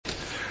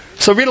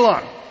So read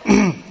along.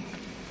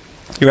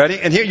 You ready?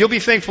 And here, you'll be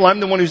thankful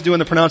I'm the one who's doing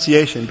the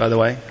pronunciation, by the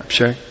way, I'm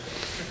sure.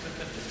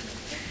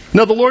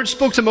 Now the Lord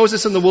spoke to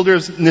Moses in the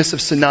wilderness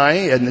of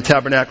Sinai in the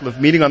tabernacle of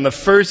meeting on the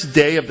first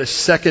day of the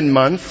second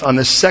month, on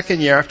the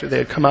second year after they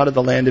had come out of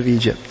the land of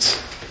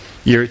Egypt.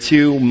 Year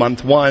 2,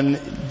 month 1,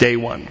 day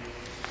 1.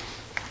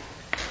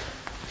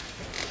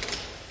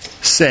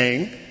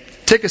 Saying,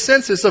 take a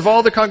census of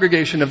all the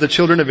congregation of the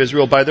children of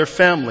Israel by their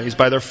families,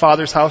 by their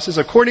fathers' houses,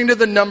 according to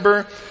the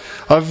number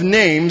of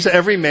names,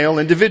 every male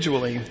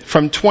individually,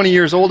 from 20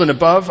 years old and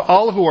above,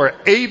 all who are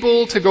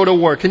able to go to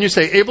war. Can you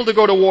say, able to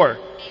go to war?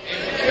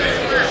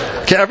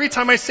 Okay, every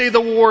time I say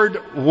the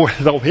word war,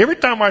 every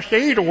time I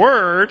say the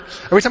word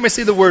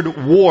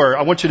war,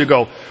 I want you to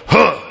go,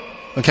 huh.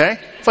 Okay?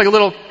 It's like a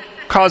little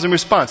cause and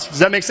response. Does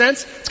that make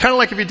sense? It's kind of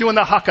like if you're doing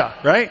the haka,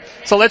 right?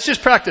 So let's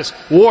just practice.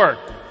 War.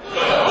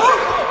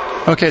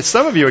 Okay,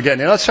 some of you are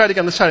getting it. Let's try it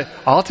again. Let's try it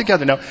all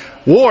together now.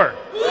 War.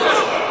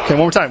 Okay, one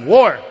more time.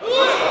 War.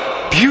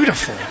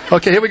 Beautiful.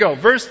 Okay, here we go.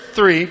 Verse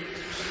 3.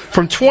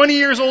 From 20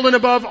 years old and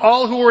above,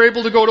 all who are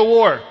able to go to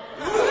war.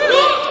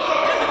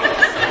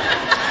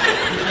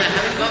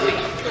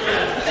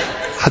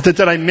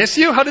 Did I miss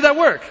you? How did that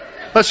work?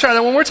 Let's try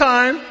that one more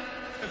time.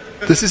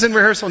 This is in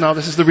rehearsal now.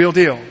 This is the real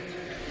deal.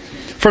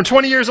 From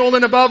 20 years old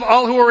and above,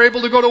 all who are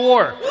able to go to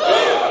war.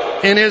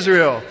 In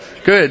Israel.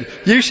 Good.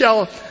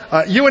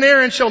 You and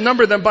Aaron shall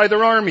number them by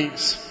their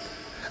armies.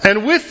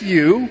 And with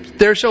you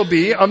there shall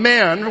be a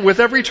man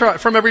with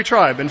from every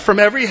tribe and from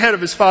every head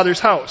of his father's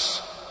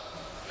house.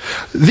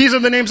 These are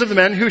the names of the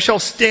men who shall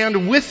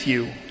stand with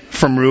you.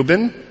 From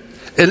Reuben,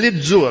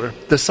 Elidzur,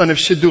 the son of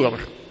Shedur.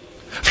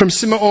 From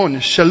Simeon,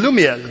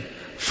 Shalumiel,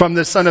 from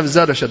the son of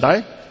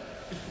Zerashadai.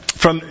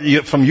 From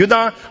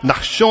Judah,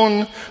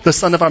 Nachshon, the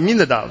son of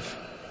Aminadav.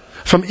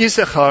 From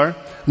Issachar,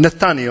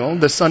 Nathaniel,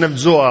 the son of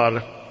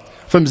Zoar.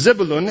 From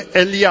Zebulun,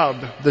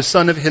 Eliab, the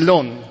son of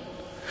Helon.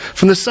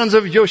 From the sons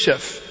of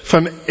Yosheph,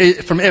 from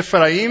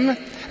Ephraim,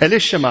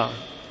 Elishama,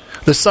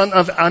 the son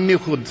of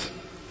Amihud.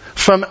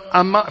 From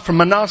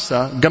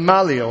Manasseh,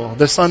 Gamaliel,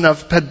 the son of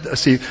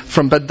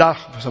from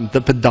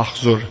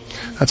Pedachzur.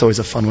 That's always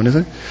a fun one,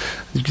 isn't it?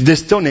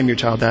 Just don't name your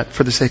child that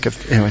for the sake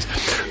of, anyways.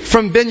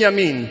 From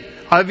Benjamin,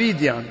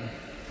 Avidian,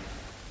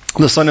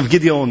 the son of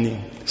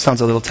Gideoni.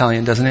 Sounds a little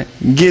Italian, doesn't it?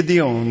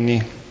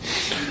 Gideoni.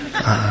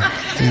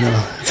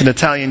 It's an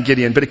Italian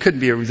Gideon, but it couldn't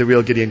be the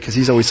real Gideon because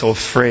he's always so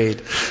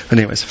afraid. But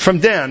anyways, from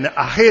Dan,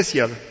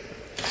 Ahaziel,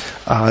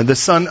 the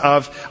son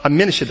of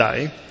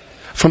Aminshadai.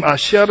 From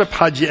Asher,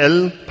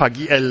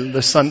 Pagiel,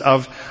 the son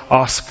of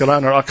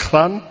Askran or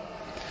Akran.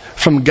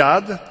 From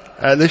Gad,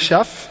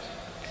 Elishaph,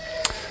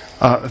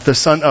 the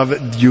son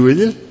of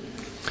Duel.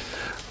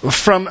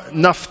 From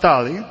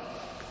Naphtali,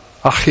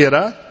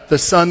 Achira, the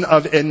son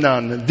of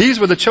Enan.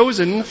 These were the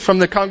chosen from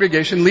the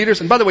congregation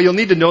leaders. And by the way, you'll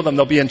need to know them.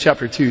 They'll be in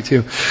chapter 2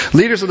 too.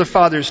 Leaders of the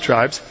fathers'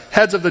 tribes,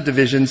 heads of the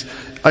divisions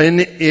in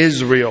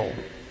Israel.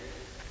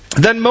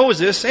 Then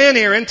Moses and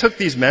Aaron took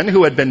these men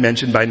who had been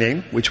mentioned by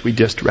name, which we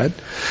just read,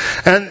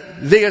 and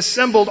they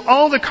assembled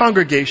all the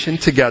congregation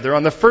together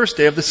on the first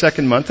day of the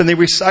second month, and they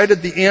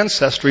recited the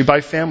ancestry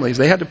by families.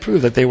 They had to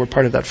prove that they were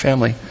part of that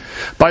family.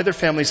 By their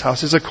families'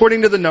 houses,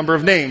 according to the number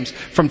of names,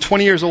 from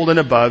 20 years old and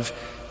above,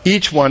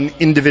 each one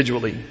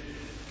individually.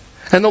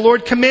 And the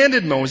Lord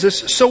commanded Moses,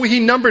 so he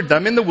numbered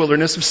them in the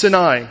wilderness of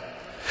Sinai.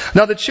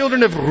 Now the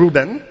children of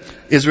Reuben,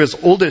 Israel's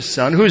oldest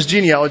son, whose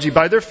genealogy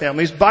by their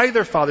families, by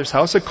their father's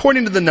house,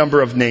 according to the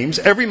number of names,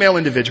 every male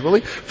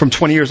individually, from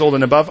 20 years old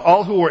and above,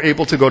 all who were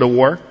able to go to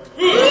war.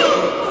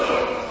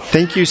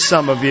 Thank you,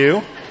 some of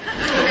you.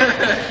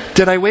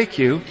 Did I wake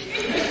you?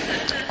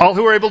 All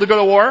who were able to go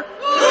to war?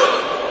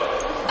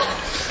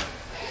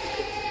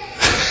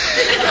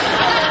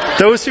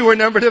 Those who were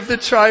numbered of the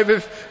tribe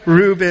of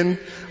Reuben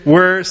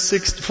were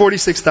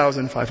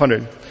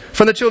 46,500.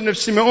 From the children of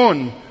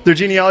Simeon, their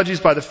genealogies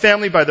by the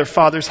family, by their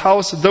father's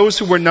house, those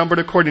who were numbered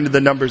according to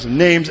the numbers of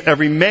names,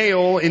 every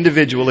male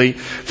individually,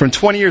 from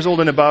 20 years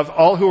old and above,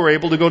 all who were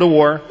able to go to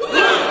war.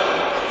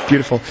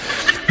 Beautiful.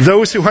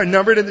 Those who are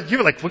numbered you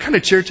were like, what kind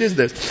of church is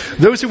this?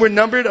 Those who were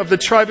numbered of the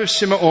tribe of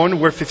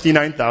Simeon were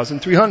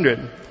 59,300.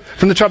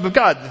 From the tribe of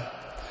Gad,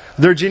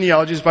 their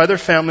genealogies by their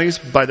families,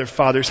 by their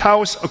father's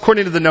house,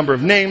 according to the number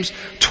of names,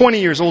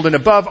 20 years old and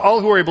above, all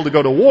who were able to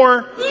go to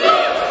war.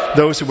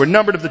 Those who were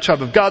numbered of the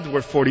tribe of Gad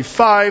were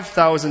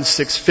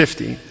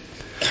 45,650.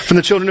 From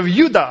the children of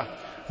Judah,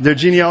 their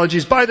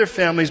genealogies by their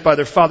families, by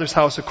their father's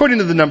house, according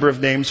to the number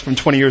of names, from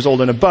 20 years old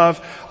and above,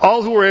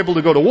 all who were able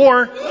to go to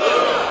war.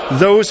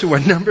 Those who were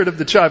numbered of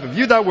the tribe of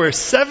Judah were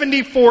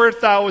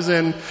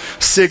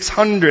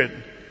 74,600.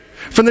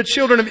 From the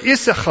children of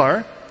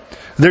Issachar,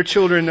 their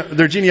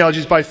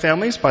genealogies by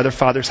families, by their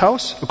father's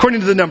house, according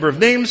to the number of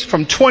names,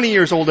 from 20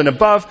 years old and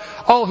above,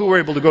 all who were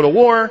able to go to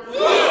war.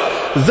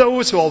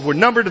 Those who all were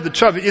numbered of the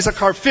tribe of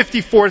Issachar,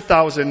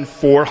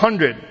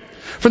 54,400.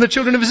 From the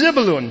children of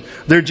Zebulun,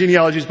 their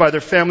genealogies by their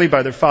family,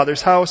 by their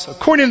father's house,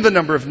 according to the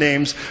number of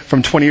names,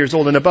 from 20 years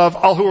old and above,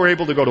 all who were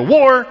able to go to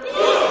war.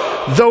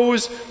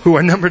 Those who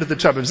are numbered of the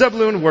tribe of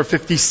Zebulun were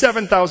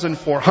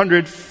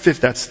 57,400.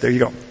 There you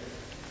go.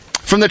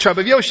 From the tribe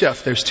of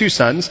Yosheph, there's 2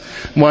 sons.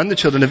 1, the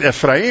children of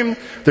Ephraim,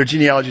 their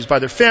genealogies by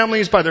their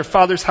families, by their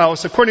father's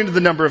house, according to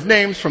the number of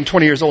names, from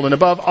 20 years old and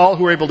above, all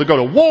who were able to go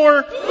to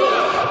war.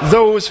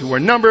 Those who were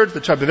numbered,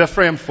 the tribe of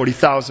Ephraim,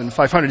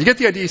 40,500. You get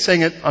the idea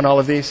saying it on all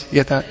of these? You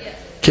get that?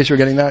 In case you were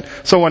getting that.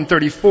 So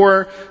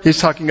 134, he's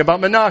talking about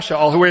Manasseh,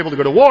 all who were able to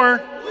go to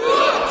war.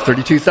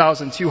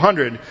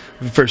 32,200.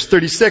 Verse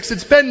 36,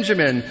 it's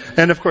Benjamin.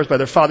 And of course by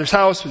their father's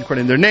house,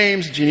 according to their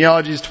names,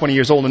 genealogies, 20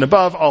 years old and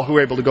above, all who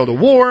were able to go to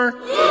war.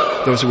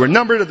 Those who were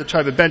numbered of the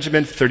tribe of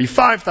Benjamin,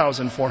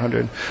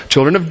 35,400.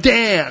 Children of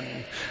Dan.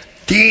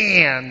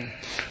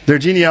 Their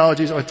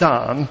genealogies, of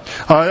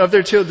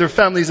their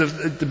families,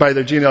 by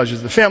their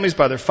genealogies, the families,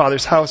 by their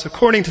father's house,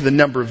 according to the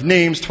number of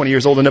names, 20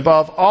 years old and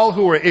above, all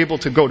who were able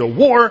to go to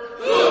war.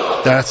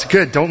 That's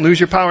good. Don't lose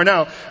your power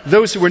now.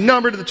 Those who were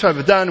numbered of the tribe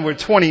of Dan were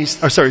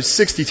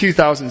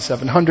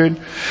 62,700.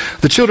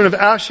 The children of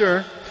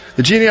Asher,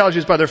 the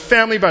genealogies by their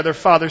family, by their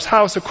father's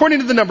house, according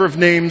to the number of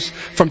names,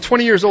 from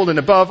 20 years old and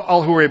above,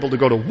 all who were able to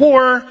go to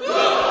war.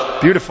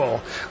 Beautiful.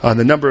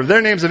 The number of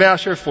their names of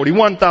Asher,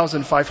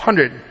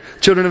 41,500.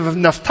 Children of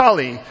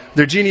Naphtali,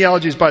 their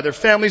genealogies by their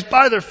families,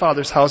 by their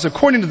father's house,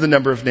 according to the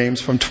number of names,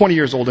 from 20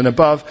 years old and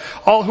above,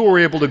 all who were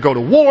able to go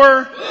to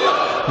war.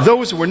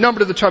 Those who were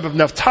numbered of the tribe of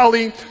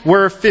Naphtali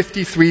were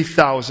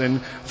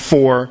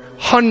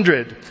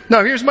 53,400.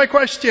 Now here's my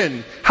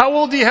question. How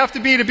old do you have to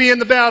be in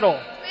the battle?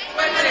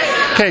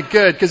 Okay,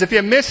 good. Because if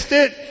you missed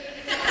it,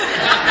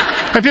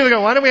 and people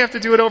go, why do we have to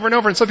do it over and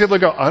over? And some people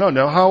go, I don't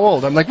know, how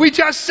old? I'm like, we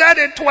just said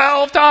it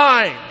 12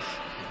 times.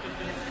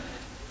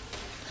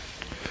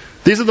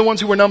 These are the ones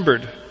who were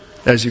numbered,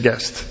 as you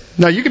guessed.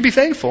 Now you can be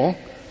thankful,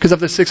 because of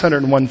the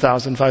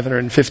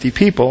 601,550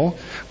 people,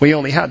 we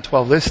only had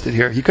 12 listed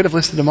here. He could have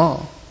listed them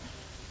all.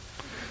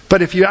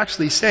 But if you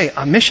actually say,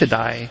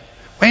 Ammishaddai,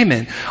 wait a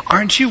minute,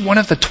 aren't you one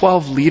of the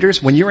 12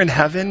 leaders when you're in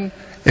heaven?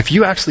 If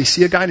you actually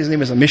see a guy, his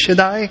name is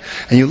Ammishaddai,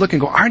 and you look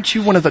and go, aren't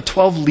you one of the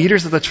 12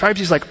 leaders of the tribes?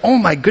 He's like, oh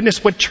my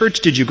goodness, what church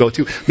did you go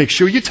to? Make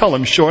sure you tell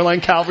him, Shoreline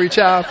Calvary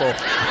Chapel.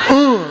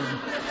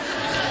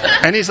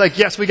 And he's like,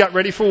 yes, we got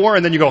ready for war.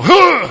 And then you go,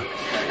 huh!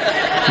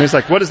 And he's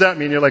like, what does that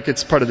mean? You're like,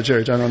 it's part of the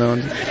church. I don't know.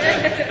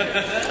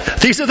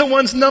 These are the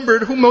ones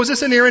numbered, whom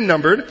Moses and Aaron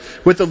numbered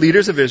with the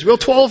leaders of Israel,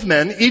 12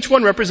 men, each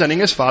one representing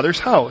his father's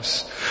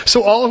house.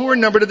 So all who were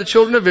numbered of the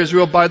children of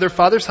Israel by their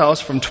father's house,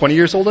 from 20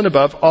 years old and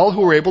above, all who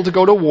were able to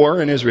go to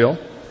war in Israel.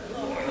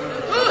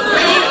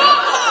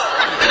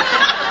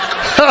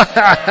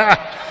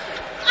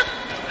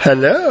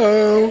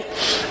 Hello.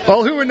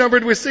 All who were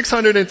numbered was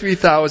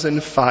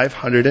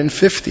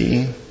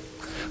 603,550.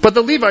 But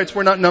the Levites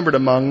were not numbered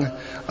among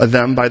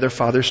them by their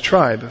father's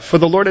tribe. For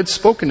the Lord had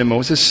spoken to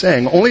Moses,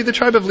 saying, only the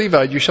tribe of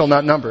Levi you shall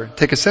not number.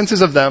 Take a census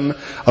of them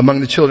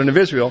among the children of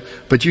Israel,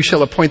 but you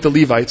shall appoint the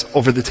Levites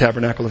over the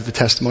tabernacle of the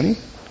testimony,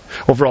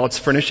 over all its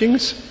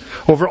furnishings,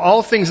 over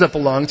all things that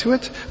belong to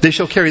it. They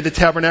shall carry the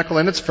tabernacle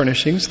and its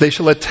furnishings. They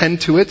shall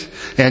attend to it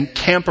and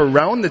camp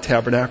around the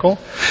tabernacle.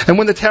 And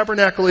when the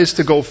tabernacle is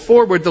to go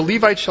forward, the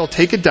Levites shall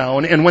take it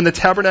down. And when the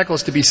tabernacle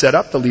is to be set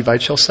up, the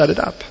Levites shall set it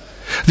up.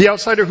 The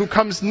outsider who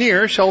comes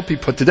near shall be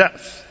put to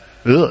death.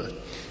 Ugh.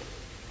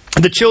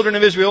 The children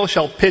of Israel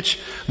shall pitch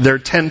their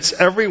tents,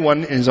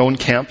 everyone in his own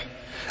camp,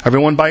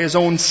 everyone by his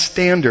own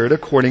standard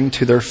according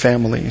to their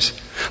families.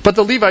 But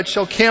the Levites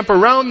shall camp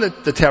around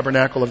the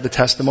tabernacle of the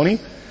testimony,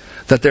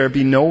 that there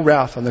be no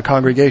wrath on the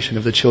congregation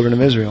of the children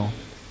of Israel.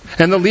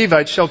 And the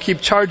Levites shall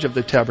keep charge of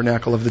the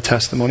tabernacle of the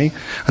testimony.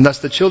 And thus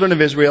the children of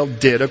Israel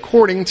did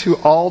according to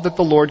all that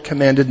the Lord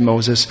commanded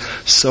Moses,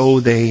 so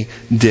they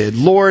did.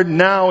 Lord,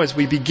 now as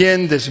we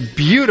begin this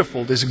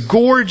beautiful, this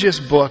gorgeous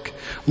book,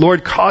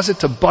 Lord, cause it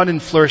to bud and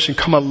flourish and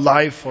come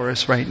alive for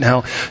us right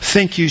now.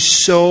 Thank you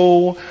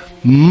so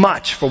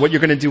much for what you're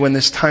going to do in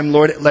this time,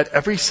 Lord. Let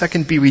every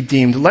second be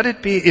redeemed. Let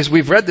it be, as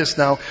we've read this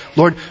now,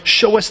 Lord,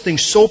 show us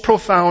things so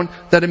profound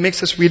that it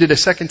makes us read it a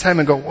second time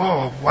and go,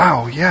 whoa,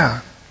 wow,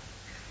 yeah.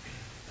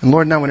 And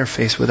Lord, now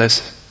interface with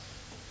us.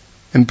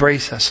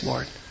 Embrace us,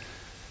 Lord.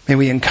 May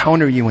we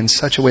encounter you in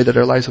such a way that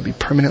our lives will be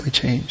permanently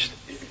changed.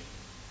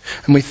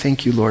 And we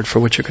thank you, Lord, for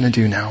what you're going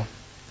to do now.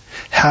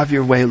 Have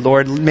your way,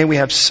 Lord. May we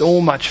have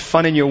so much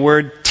fun in your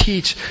word.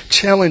 Teach,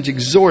 challenge,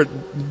 exhort,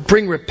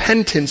 bring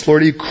repentance,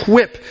 Lord.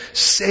 Equip,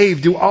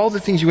 save, do all the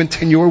things you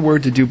intend your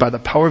word to do by the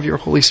power of your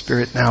Holy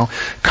Spirit now.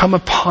 Come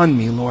upon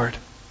me, Lord,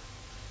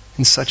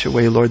 in such a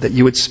way, Lord, that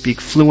you would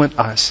speak fluent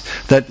us.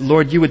 That,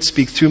 Lord, you would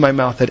speak through my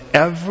mouth, that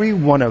every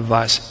one of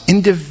us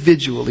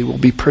individually will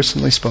be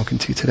personally spoken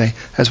to today,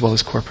 as well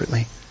as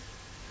corporately.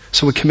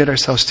 So we commit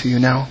ourselves to you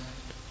now.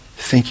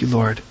 Thank you,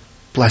 Lord.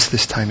 Bless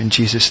this time in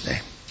Jesus'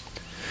 name.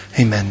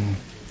 Amen.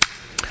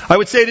 I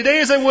would say today,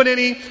 as I would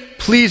any,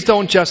 please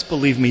don't just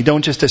believe me.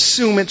 Don't just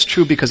assume it's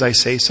true because I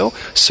say so.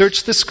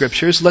 Search the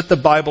scriptures. Let the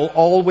Bible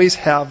always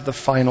have the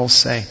final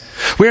say.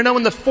 We are now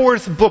in the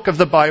 4th book of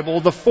the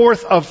Bible, the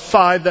 4th of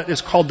 5 that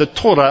is called the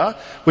Torah,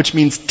 which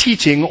means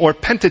teaching, or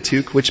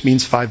Pentateuch, which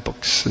means 5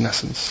 books in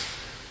essence.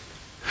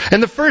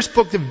 And the first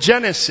book of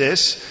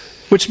Genesis,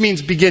 which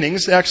means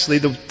beginnings, actually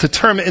the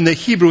term in the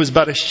Hebrew is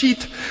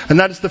Bereshit, and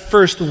that is the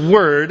first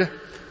word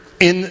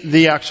in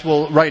the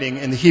actual writing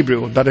in the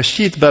Hebrew.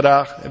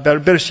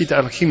 Bereshit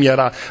Elohim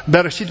yara.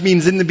 Bereshit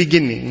means in the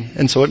beginning,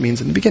 and so it means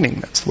in the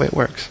beginning. That's the way it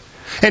works.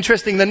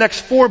 Interesting, the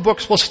next 4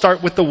 books will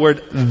start with the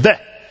word ve.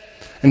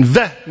 And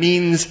ve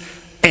means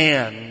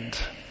and.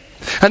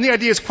 And the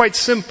idea is quite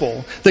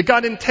simple, that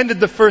God intended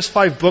the first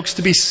 5 books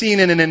to be seen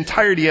in an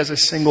entirety as a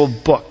single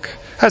book.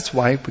 That's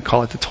why we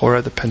call it the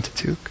Torah, the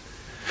Pentateuch.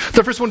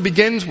 The first one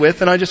begins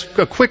with, and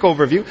a quick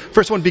overview,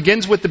 first one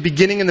begins with the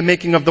beginning and the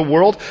making of the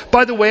world.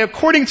 By the way,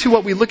 according to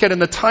what we look at in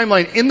the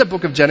timeline in the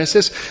book of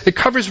Genesis, it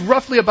covers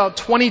roughly about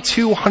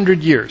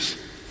 2,200 years.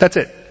 That's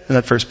it, in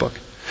that first book.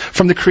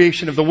 From the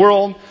creation of the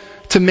world,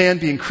 to man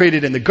being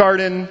created in the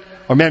garden,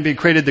 or man being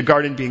created, the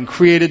garden being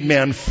created,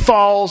 man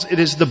falls. It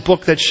is the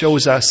book that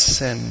shows us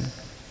sin.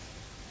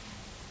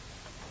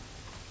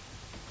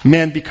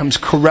 Man becomes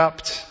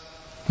corrupt.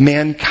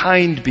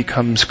 Mankind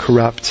becomes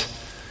corrupt.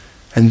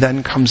 And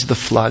then comes the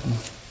flood.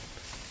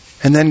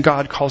 And then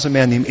God calls a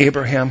man named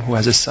Abraham who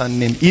has a son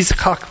named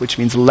Yitzchak, which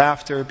means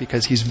laughter,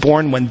 because he's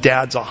born when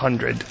dad's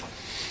 100.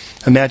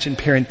 Imagine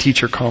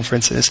parent-teacher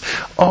conferences.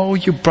 Oh,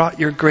 you brought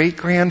your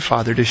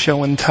great-grandfather to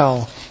show and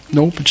tell.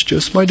 Nope, it's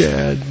just my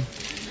dad.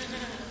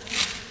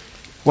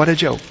 What a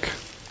joke.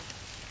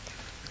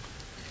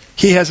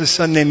 He has a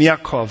son named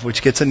Yaakov,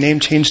 which gets a name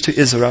change to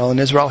Israel, and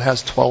Israel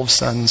has 12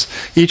 sons.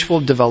 Each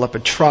will develop a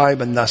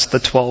tribe, and thus the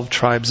 12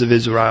 tribes of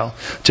Israel.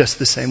 Just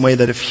the same way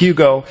that if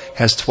Hugo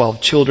has 12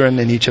 children,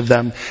 and each of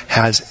them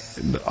has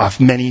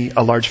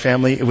a large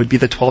family, it would be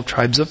the 12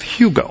 tribes of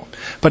Hugo.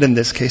 But in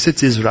this case,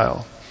 it's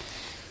Israel.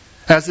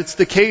 As it's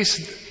the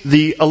case,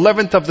 the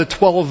 11th of the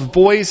 12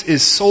 boys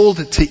is sold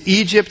to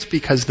Egypt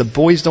because the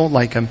boys don't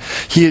like him.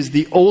 He is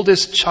the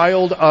oldest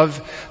child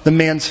of the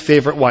man's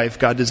favorite wife.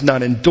 God does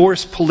not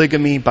endorse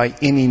polygamy by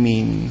any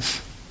means.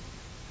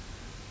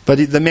 But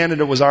the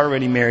man was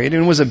already married,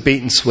 and it was a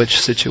bait and switch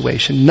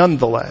situation.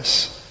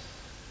 Nonetheless,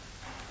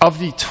 of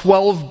the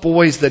 12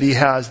 boys that he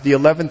has, the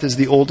 11th is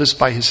the oldest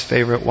by his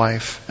favorite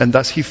wife, and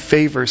thus he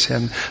favors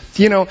him.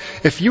 You know,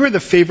 if you are the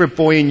favorite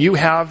boy and you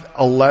have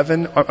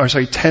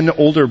 10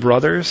 older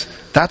brothers,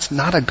 that's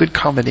not a good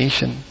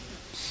combination.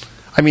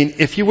 I mean,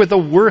 if you were the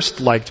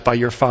worst liked by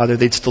your father,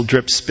 they'd still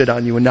drip spit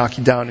on you and knock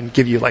you down and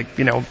give you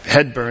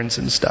head burns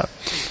and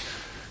stuff.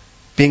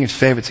 Being his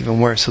favorite's even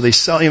worse. So they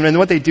sell him, and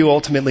what they do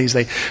ultimately is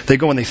they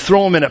go and they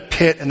throw him in a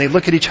pit, and they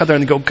look at each other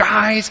and they go,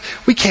 guys,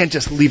 we can't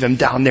just leave him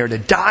down there to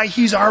die.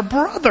 He's our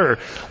brother.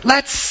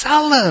 Let's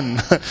sell him.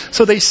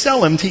 So they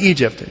sell him to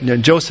Egypt.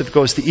 Joseph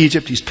goes to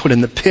Egypt. He's put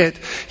in the pit.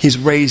 He's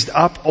raised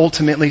up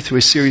ultimately through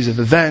a series of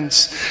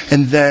events,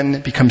 and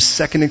then becomes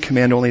second in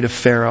command only to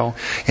Pharaoh,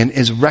 and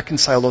is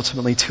reconciled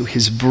ultimately to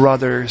his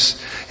brothers.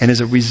 And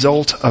as a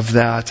result of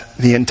that,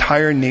 the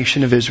entire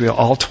nation of Israel,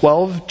 all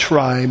 12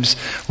 tribes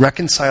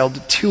reconciled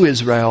to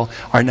Israel,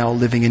 are now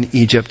living in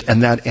Egypt,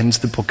 and that ends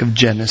the book of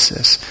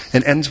Genesis.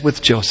 It ends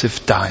with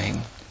Joseph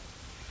dying.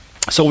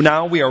 So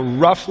now we are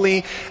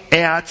roughly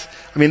at,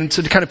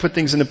 to kind of put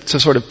things into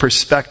sort of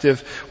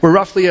perspective, we're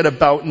roughly at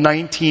about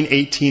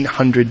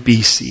 1800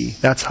 BC.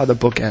 That's how the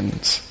book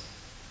ends.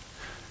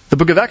 The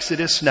book of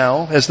Exodus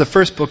now, as the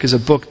first book, is a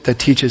book that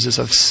teaches us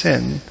of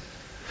sin.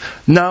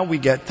 Now we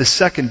get the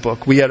second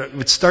book.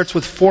 It starts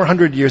with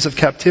 400 years of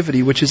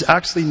captivity, which is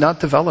actually not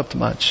developed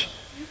much.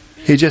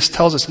 He just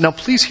tells us, now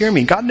please hear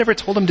me, God never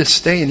told him to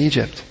stay in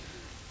Egypt.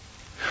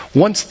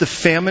 Once the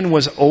famine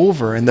was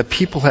over and the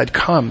people had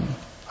come,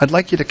 I'd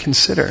like you to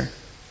consider,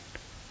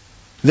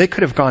 they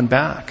could have gone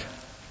back,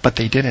 but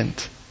they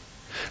didn't.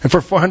 And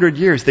for 400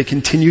 years they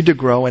continued to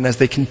grow, and as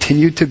they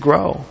continued to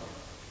grow,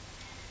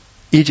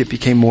 Egypt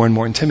became more and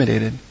more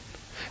intimidated.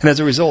 And as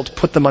a result,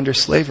 put them under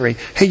slavery.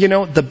 Hey,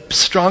 the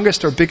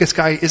strongest or biggest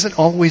guy isn't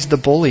always the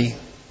bully.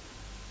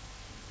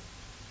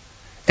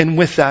 And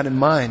with that in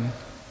mind,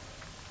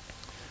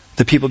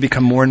 the people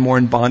become more and more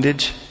in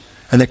bondage,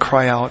 and they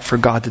cry out for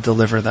God to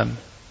deliver them.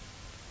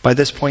 By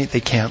this point,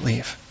 they can't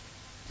leave.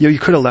 You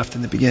could have left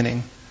in the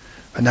beginning,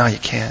 but now you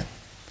can't.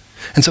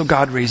 And so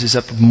God raises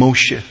up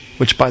Moshe,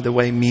 which, by the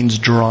way, means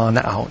drawn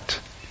out.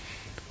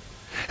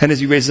 And as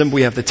he raises them,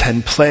 we have the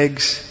 10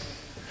 plagues.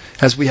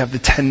 As we have the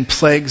 10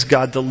 plagues,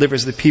 God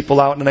delivers the people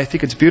out. And I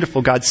think it's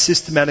beautiful. God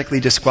systematically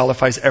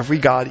disqualifies every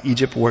god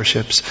Egypt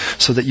worships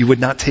so that you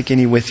would not take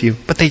any with you.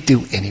 But they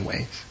do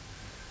anyways.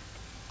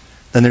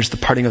 Then there's the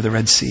parting of the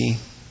Red Sea.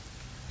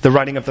 The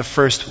writing of the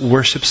first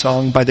worship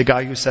song by the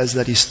guy who says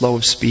that he's slow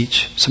of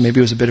speech. So maybe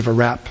it was a bit of a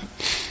rap.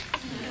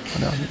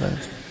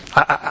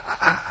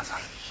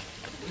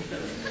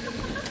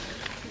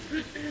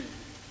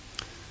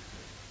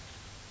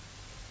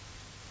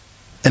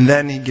 And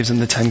then he gives them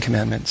the 10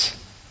 commandments.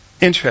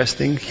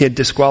 Interesting. He had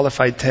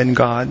disqualified 10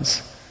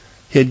 gods.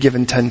 He had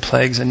given 10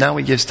 plagues, and now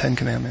he gives 10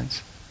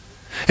 commandments.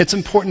 It's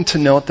important to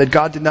note that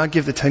God did not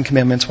give the 10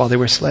 commandments while they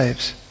were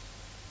slaves.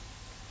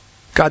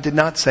 God did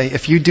not say,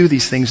 if you do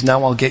these things,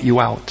 now I'll get you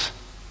out.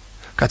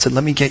 God said,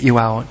 let me get you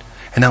out,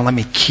 and now let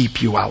me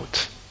keep you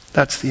out.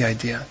 That's the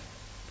idea.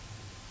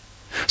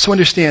 So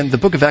understand, the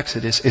book of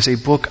Exodus is a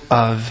book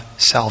of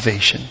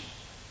salvation.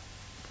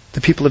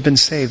 The people have been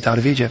saved out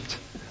of Egypt.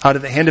 out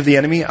of the hand of the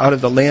enemy, out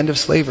of the land of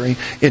slavery.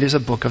 It is a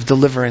book of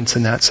deliverance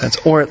in that sense,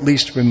 or at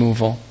least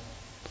removal.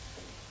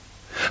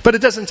 But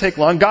it doesn't take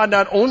long. God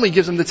not only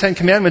gives them the 10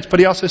 Commandments, but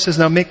He also says,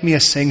 now make me a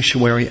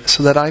sanctuary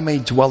so that I may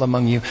dwell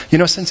among you.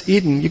 Since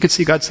Eden, you could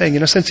see God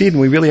saying, since Eden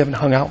we really haven't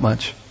hung out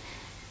much.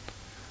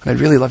 And I'd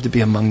really love to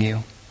be among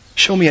you.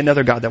 Show me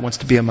another God that wants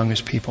to be among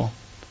His people.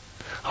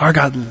 Our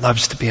God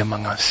loves to be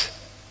among us.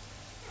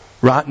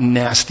 Rotten,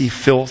 nasty,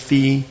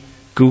 filthy,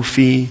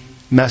 goofy,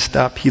 messed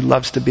up. He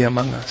loves to be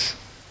among us.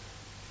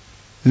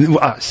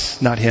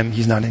 Us, not Him.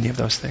 He's not any of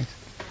those things.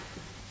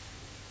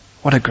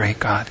 What a great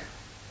God.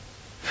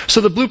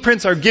 So the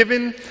blueprints are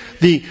given,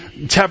 the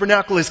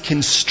tabernacle is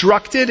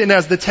constructed, and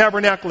as the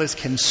tabernacle is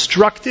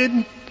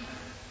constructed,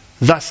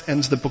 thus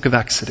ends the book of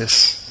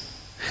Exodus.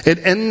 It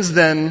ends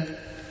then,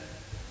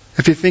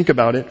 if you think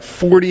about it,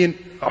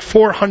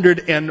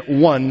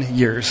 401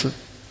 years.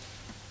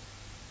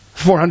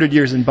 400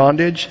 years in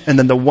bondage, and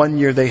then the 1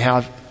 year they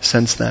have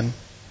since then.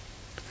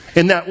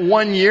 In that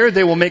 1 year,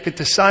 they will make it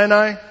to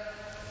Sinai.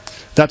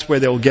 That's where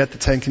they'll get the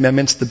 10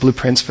 Commandments, the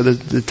blueprints for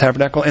the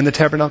tabernacle, and the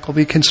tabernacle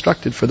will be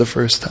constructed for the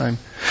first time.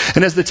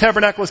 And as the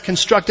tabernacle is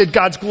constructed,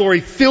 God's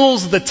glory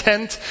fills the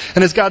tent,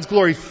 and as God's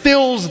glory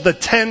fills the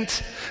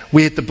tent,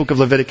 we hit the book of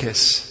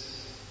Leviticus,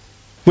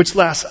 which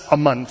lasts a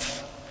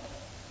month.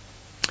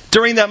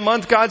 During that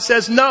month, God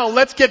says, now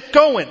let's get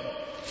going.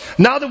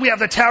 Now that we have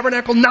the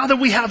tabernacle, now that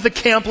we have the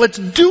camp, let's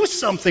do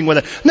something with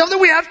it. Now that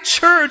we have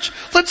church,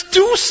 let's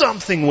do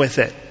something with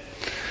it.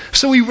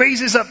 So He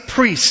raises up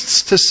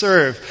priests to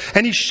serve,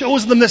 and He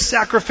shows them the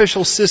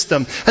sacrificial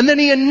system, and then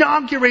He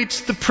inaugurates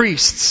the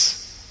priests.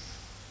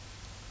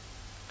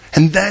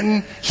 And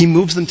then He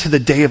moves them to the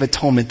Day of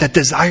Atonement, that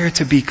desire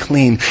to be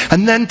clean,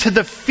 and then to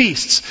the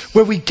feasts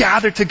where we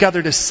gather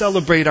together to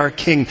celebrate our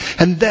King,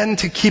 and then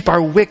to keep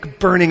our wick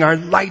burning, our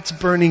lights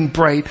burning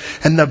bright.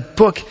 And the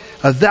book,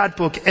 that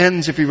book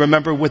ends, if you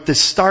remember, with this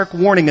stark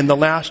warning in the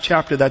last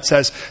chapter that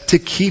says, to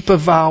keep a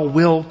vow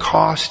will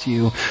cost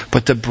you,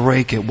 but to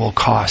break it will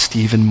cost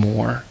even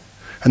more.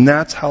 And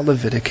that's how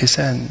Leviticus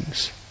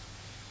ends.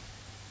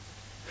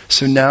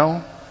 So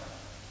now,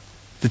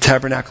 the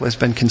tabernacle has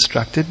been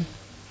constructed.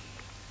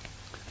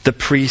 The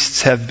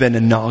priests have been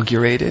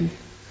inaugurated.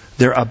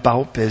 They're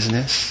about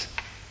business,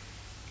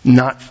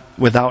 not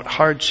without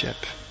hardship.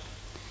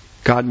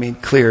 God made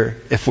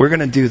clear, if we're going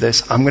to do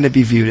this, I'm going to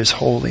be viewed as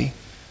holy.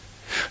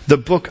 The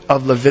book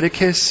of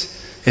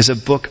Leviticus is a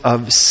book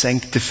of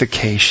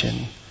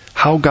sanctification.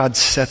 How God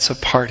sets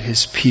apart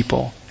His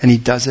people, and He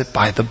does it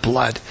by the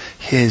blood,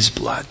 His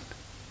blood.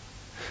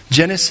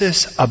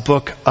 Genesis, a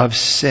book of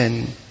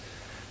sin.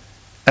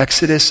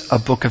 Exodus, a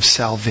book of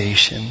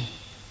salvation.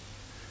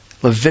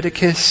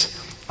 Leviticus,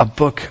 a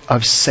book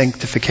of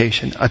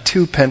sanctification. A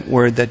 2-pence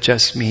word that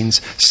just means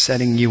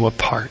setting you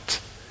apart.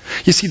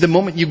 You see, the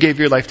moment you gave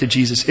your life to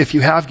Jesus, if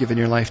you have given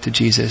your life to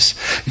Jesus,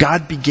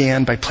 God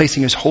began by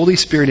placing His Holy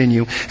Spirit in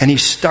you, and He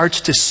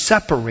starts to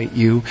separate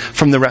you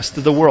from the rest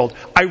of the world.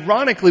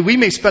 Ironically, we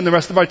may spend the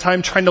rest of our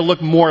time trying to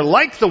look more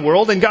like the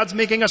world, and God's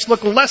making us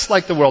look less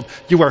like the world.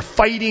 You are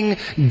fighting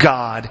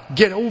God.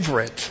 Get over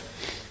it.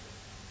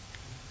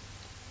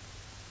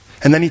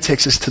 And then He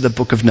takes us to the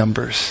book of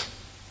Numbers.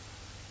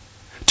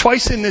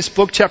 Twice in this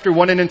book, chapter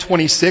 1 and in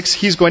 26,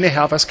 He's going to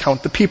have us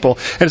count the people.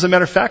 And as a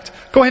matter of fact,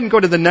 go ahead and go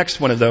to the next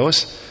one of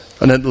those,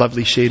 in a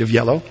lovely shade of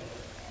yellow.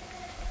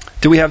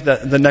 Do we have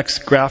the next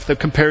graph, the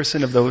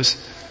comparison of those?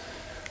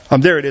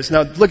 There it is.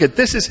 Now look at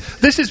this.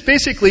 This is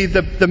basically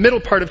the middle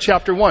part of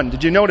chapter 1.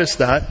 Did you notice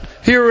that?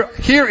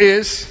 Here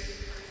is,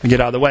 let me get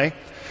out of the way.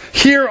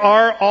 Here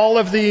are all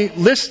of the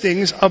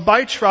listings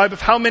by tribe of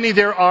how many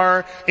there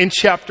are in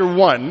chapter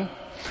 1.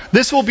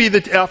 This will be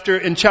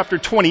in chapter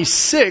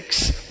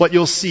 26, what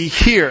you'll see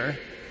here,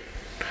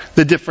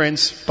 the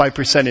difference by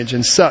percentage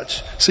and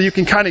such. So you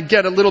can kind of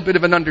get a little bit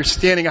of an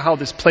understanding of how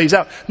this plays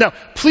out. Now,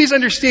 please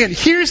understand,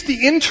 here's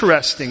the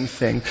interesting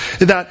thing,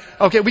 that,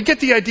 we get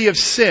the idea of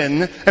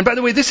sin, and by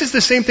the way, this is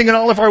the same thing in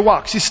all of our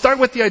walks. You start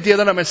with the idea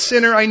that I'm a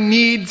sinner, I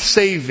need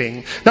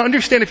saving. Now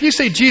understand, if you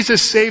say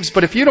Jesus saves,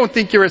 but if you don't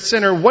think you're a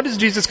sinner, what is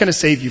Jesus going to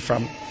save you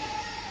from?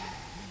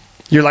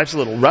 Your life's a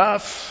little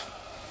rough.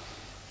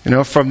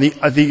 From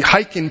the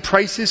hike in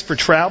prices for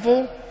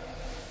travel.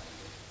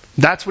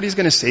 That's what He's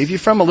going to save you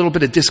from? A little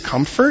bit of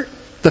discomfort?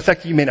 The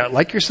fact that you may not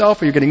like yourself,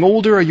 or you're getting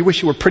older, or you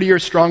wish you were prettier,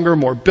 stronger,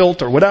 more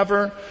built, or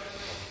whatever.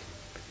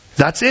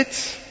 That's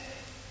it.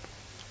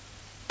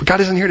 But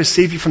God isn't here to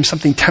save you from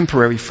something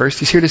temporary first.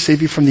 He's here to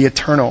save you from the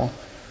eternal.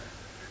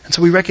 And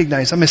so we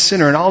recognize I'm a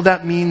sinner, and all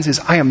that means is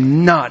I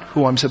am not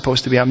who I'm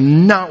supposed to be.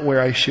 I'm not where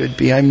I should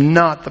be. I'm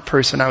not the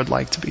person I would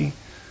like to be.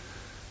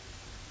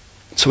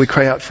 So we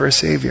cry out for a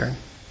Savior.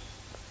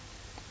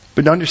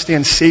 But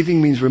understand,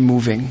 saving means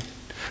removing.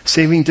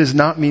 Saving does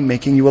not mean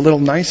making you a little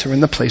nicer in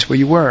the place where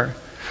you were.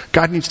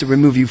 God needs to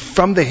remove you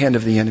from the hand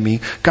of the enemy.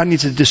 God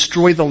needs to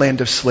destroy the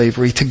land of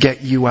slavery to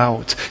get you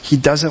out. He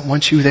doesn't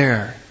want you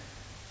there.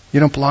 You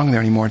don't belong there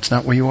anymore. It's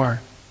not where you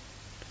are.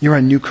 You're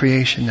a new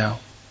creation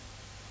now.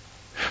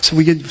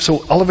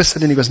 So all of a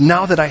sudden He goes,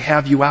 now that I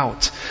have you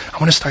out, I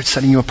want to start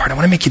setting you apart. I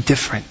want to make you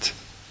different.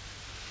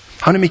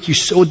 I want to make you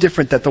so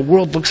different that the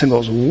world looks and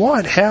goes,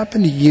 what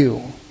happened to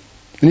you?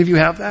 Any of you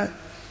have that?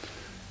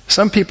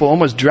 Some people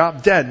almost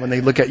drop dead when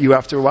they look at you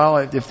after a while,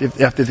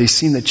 after they've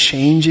seen the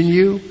change in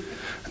you.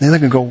 And they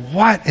look and go,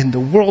 what in the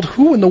world?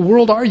 Who in the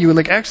world are you? And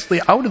like, actually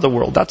out of the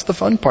world. That's the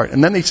fun part.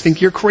 And then they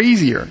think you're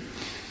crazier.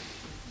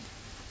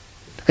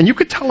 And you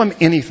could tell them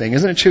anything.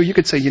 Isn't it true? You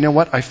could say, you know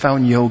what? I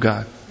found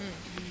yoga.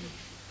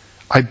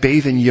 I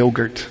bathe in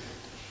yogurt.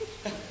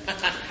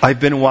 I've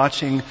been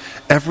watching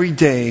every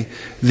day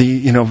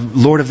the,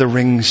 Lord of the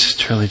Rings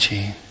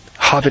trilogy,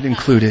 Hobbit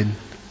included.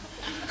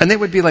 And they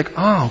would be like,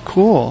 oh,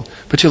 cool.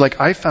 But you're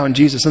like, I found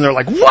Jesus. And they're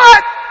like,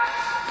 what?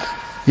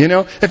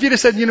 If you'd have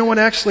said, you know what,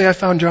 actually, I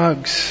found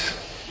drugs.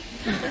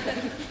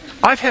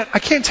 I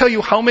can't tell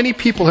you how many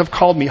people have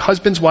called me,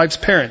 husbands, wives,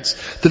 parents,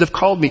 that have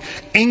called me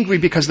angry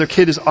because their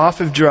kid is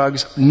off of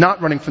drugs,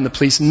 not running from the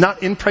police,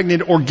 not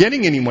impregnated or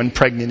getting anyone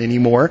pregnant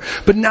anymore,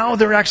 but now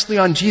they're actually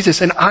on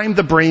Jesus and I'm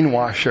the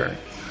brainwasher.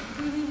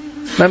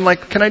 And I'm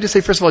like, can I just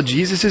say, first of all,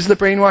 Jesus is the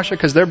brainwasher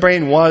because their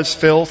brain was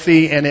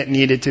filthy and it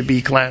needed to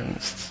be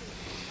cleansed.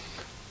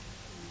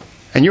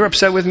 And you're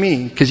upset with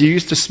me because you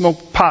used to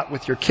smoke pot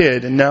with your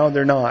kid and now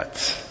they're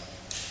not.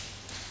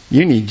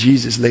 You need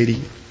Jesus,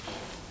 lady.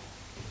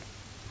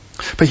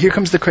 But here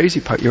comes the crazy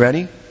part. You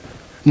ready?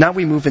 Now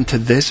we move into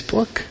this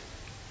book.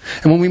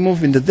 And when we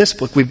move into this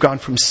book, we've gone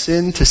from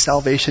sin to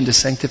salvation to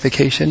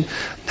sanctification.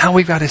 Now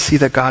we've got to see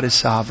that God is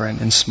sovereign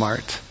and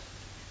smart.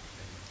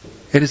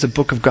 It is a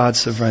book of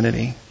God's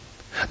sovereignty.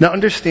 Now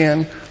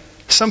understand,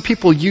 some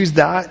people use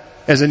that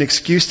as an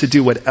excuse to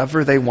do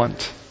whatever they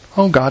want.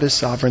 Oh, God is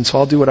sovereign, so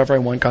I'll do whatever I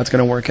want. God's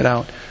going to work it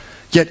out.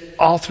 Yet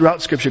all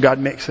throughout Scripture, God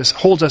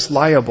holds us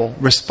liable,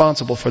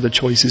 responsible for the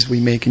choices we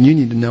make. And you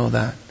need to know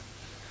that.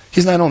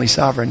 He's not only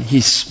sovereign,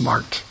 He's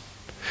smart.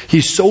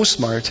 He's so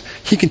smart,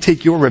 He can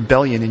take your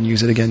rebellion and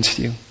use it against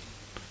you.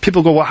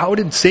 People go, well, how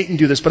did Satan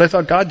do this? But I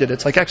thought God did it.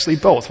 It's like, actually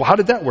both. Well, how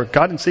did that work?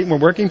 God and Satan were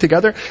working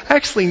together?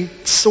 Actually,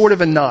 sort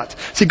of and not.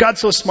 See,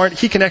 God's so smart,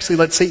 He can actually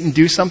let Satan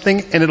do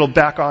something and it'll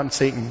back on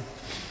Satan.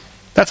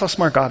 That's how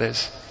smart God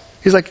is.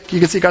 He's like, you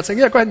can see God saying,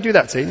 yeah, go ahead and do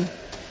that, Satan.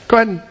 Go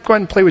ahead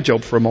and play with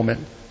Job for a moment.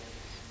 And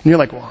you're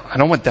like, well, I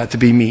don't want that to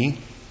be me.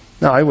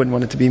 No, I wouldn't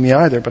want it to be me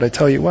either, but I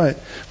tell you what,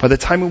 by the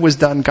time it was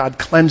done, God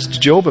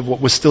cleansed Job of what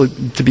was still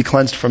to be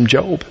cleansed from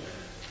Job.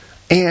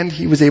 And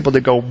he was able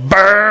to go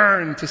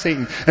burn to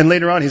Satan. And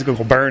later on, he's going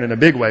to go burn in a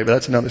big way, but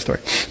that's another story.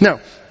 Now,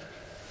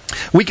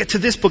 we get to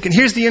this book, and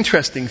here's the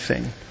interesting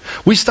thing.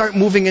 We start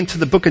moving into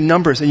the book of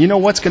Numbers, and you know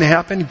what's going to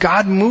happen?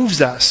 God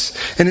moves us,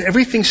 and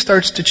everything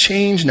starts to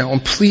change now.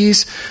 And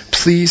please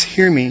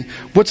hear me.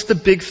 What's the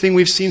big thing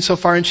we've seen so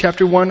far in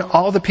chapter 1?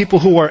 All the people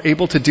who are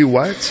able to do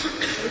what?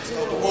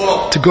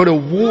 To go to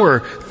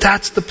war.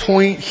 That's the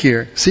point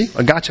here. See,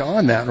 I got you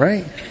on that,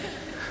 right?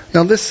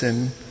 Now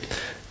listen.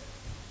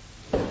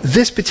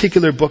 This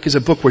particular book is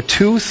a book where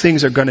two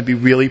things are going to be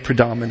really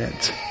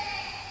predominant.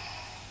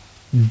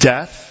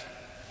 Death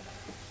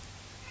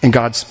and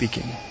God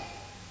speaking.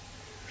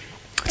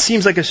 It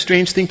seems like a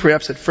strange thing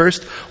perhaps at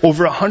first.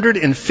 Over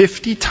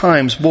 150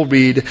 times we'll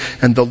read,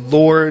 and the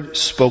Lord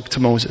spoke to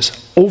Moses.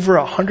 Over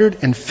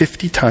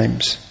 150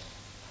 times.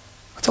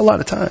 That's a lot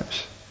of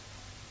times.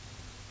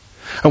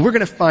 And we're going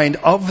to find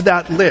of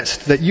that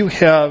list that you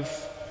have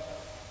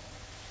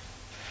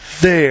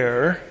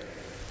there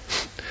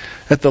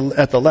at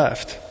the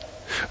left,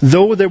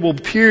 though there will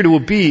appear to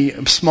be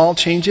small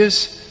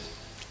changes,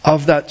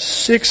 of that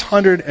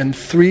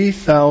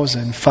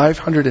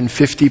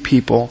 603,550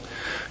 people,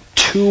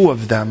 2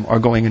 of them are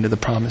going into the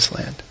promised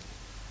land.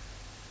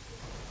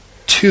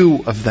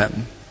 2 of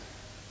them.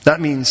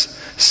 That means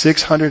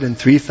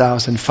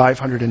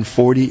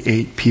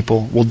 603,548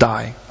 people will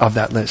die of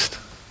that list.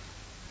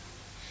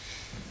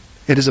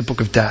 It is a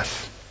book of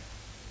death.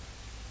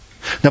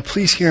 Now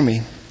please hear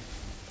me.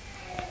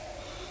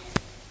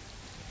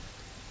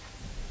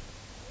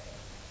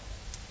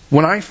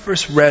 When I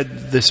first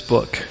read this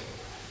book,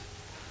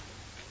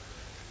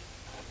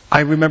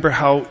 I remember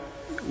how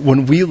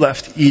when we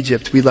left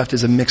Egypt, we left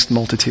as a mixed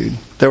multitude.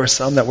 There were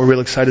some that were real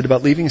excited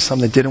about leaving,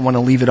 some that didn't want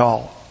to leave at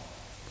all.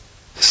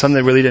 Some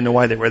that really didn't know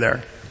why they were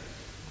there.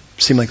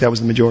 It seemed like that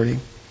was the majority. And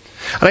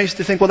I used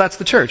to think, well, that's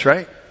the church,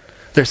 right?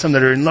 There's some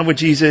that are in love with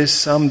Jesus,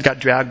 some got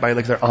dragged by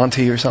like their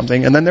auntie or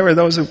something, and then there were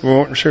those who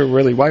weren't sure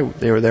really why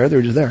they were there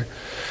just there.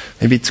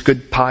 Maybe it's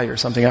good pie or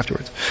something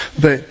afterwards.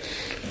 But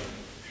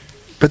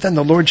then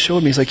the Lord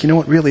showed me, He's like, you know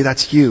what, really,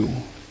 that's you.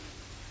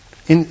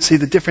 See,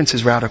 the difference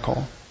is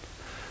radical.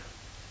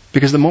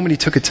 Because the moment He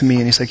took it to me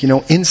and He's like, you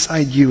know,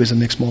 inside you is a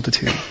mixed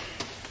multitude.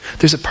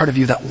 There's a part of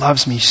you that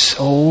loves me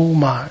so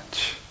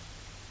much.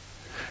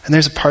 And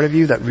there's a part of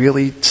you that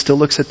really still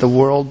looks at the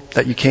world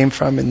that you came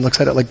from and looks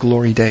at it like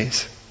glory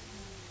days.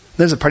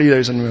 There's a part of you that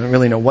doesn't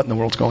really know what in the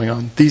world's going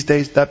on. These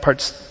days, that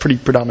part's pretty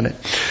predominant.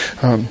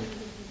 And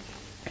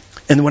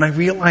when I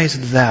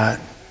realized that,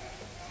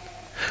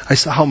 I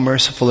saw how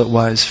merciful it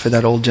was for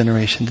that old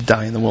generation to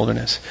die in the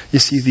wilderness. You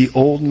see, the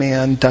old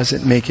man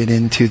doesn't make it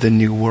into the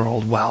new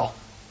world well.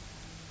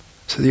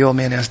 So the old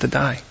man has to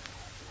die.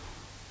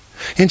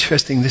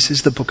 Interesting, this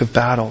is the book of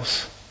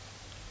battles.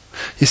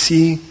 You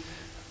see,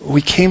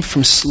 we came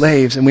from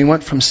slaves and we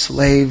went from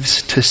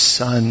slaves to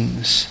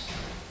sons.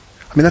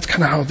 I mean, that's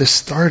kind of how this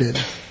started.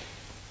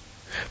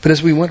 But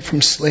as we went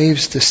from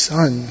slaves to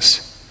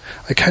sons,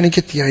 I kind of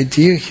get the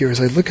idea here as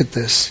I look at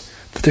this,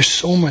 that there's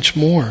so much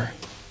more.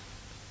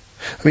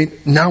 I mean,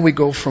 now we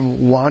go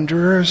from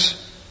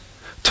wanderers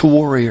to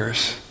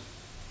warriors.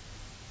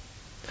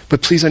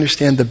 But please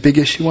understand the big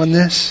issue on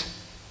this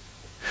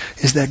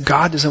is that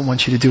God doesn't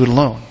want you to do it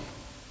alone.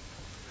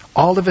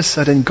 All of a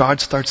sudden,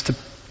 God starts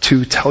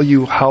to tell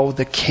you how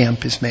the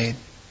camp is made.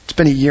 It's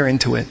been a year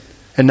into it.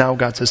 And now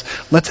God says,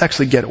 let's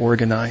actually get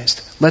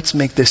organized. Let's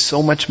make this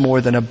so much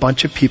more than a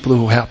bunch of people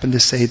who happen to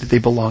say that they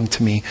belong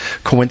to me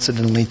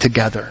coincidentally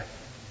together.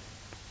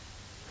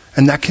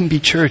 And that can be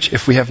church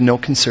if we have no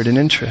concerted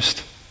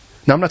interest.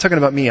 Now, I'm not talking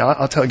about me.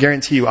 I'll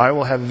guarantee you, I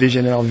will have a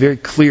vision and I'll have a very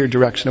clear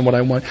direction of what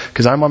I want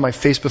because I'm on my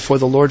face before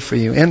the Lord for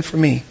you and for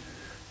me.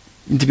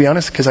 And to be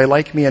honest, because I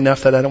like me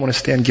enough that I don't want to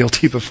stand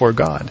guilty before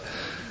God.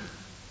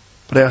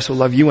 But I also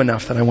love you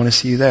enough that I want to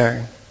see you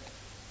there.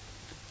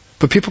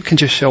 But people can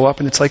just show up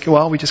and it's like,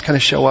 well, we just kind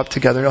of show up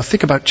together. Now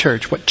think about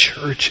church. What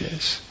church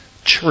is.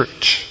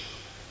 Church.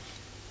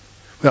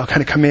 We all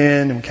kind of come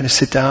in and we kind of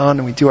sit down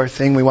and we do our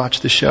thing. We watch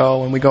the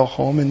show and we go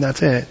home and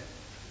that's it.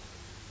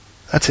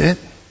 That's it.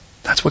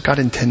 That's what God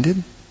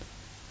intended.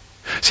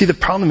 See, the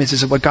problem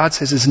is what God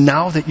says is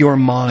now that you're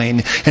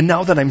mine and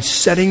now that I'm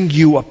setting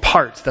you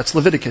apart. That's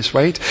Leviticus,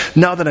 right?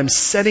 Now that I'm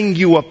setting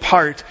you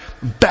apart,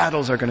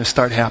 battles are going to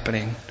start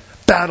happening.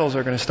 Battles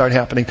are going to start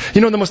happening.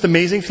 You know the most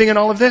amazing thing in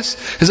all of this?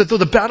 Is that though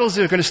the battles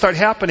are going to start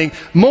happening,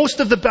 most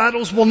of the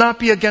battles will not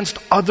be against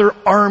other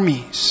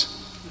armies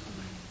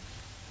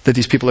that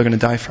these people are going to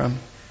die from.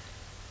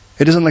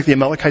 It isn't like the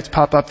Amalekites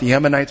pop up, the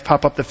Ammonites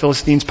pop up, the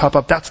Philistines pop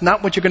up. That's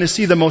not what you're going to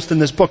see the most in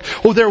this book.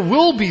 Oh, there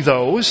will be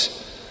those.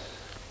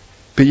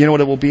 But you know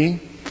what it will be?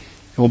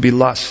 It will be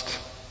lust.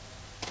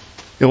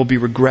 It will be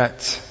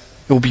regret.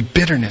 It will be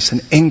bitterness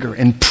and anger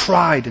and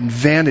pride and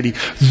vanity.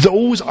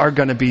 Those are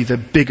going to be the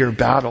bigger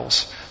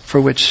battles for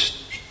which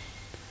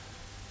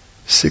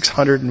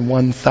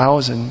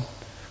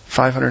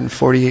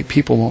 601,548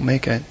 people won't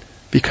make it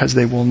because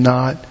they will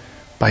not,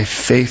 by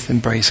faith,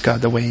 embrace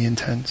God the way He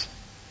intends.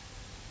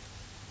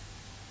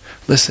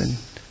 Listen,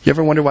 you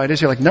ever wonder why it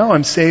is? You're like, no,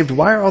 I'm saved.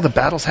 Why are all the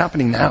battles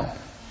happening now?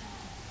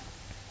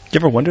 You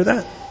ever wonder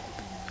that?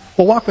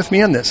 Well, walk with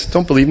me on this.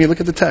 Don't believe me? Look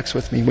at the text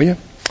with me, will you?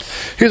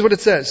 Here's what it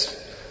says.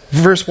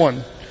 Verse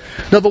 1.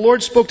 Now the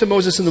Lord spoke to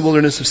Moses in the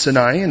wilderness of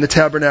Sinai in the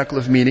tabernacle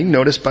of meeting.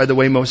 Notice, by the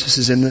way, Moses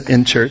is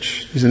in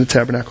church. He's in the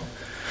tabernacle.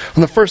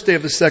 On the first day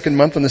of the second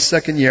month, on the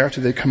second year after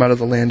they come out of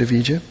the land of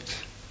Egypt.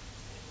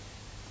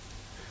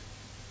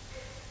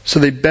 So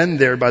they've been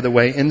there, by the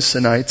way, in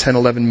Sinai 10,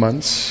 11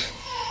 months.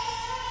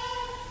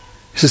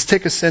 He says,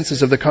 take a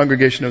census of the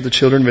congregation of the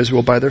children of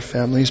Israel by their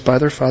families, by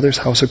their father's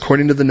house,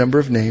 according to the number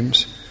of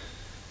names.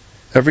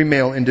 Every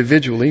male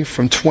individually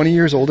from 20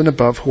 years old and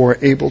above who are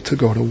able to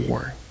go to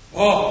war.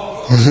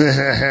 Oh.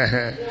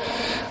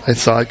 I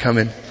saw it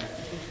coming.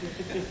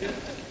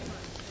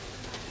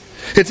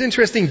 It's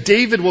interesting,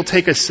 David will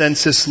take a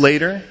census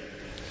later.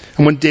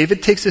 And when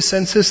David takes a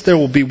census, there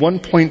will be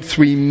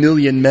 1.3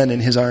 million men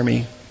in his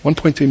army.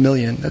 1.3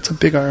 million. That's a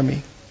big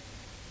army.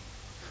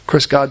 Of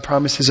course, God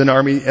promises an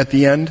army at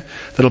the end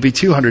that'll be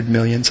 200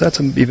 million. So that's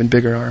an even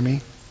bigger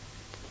army.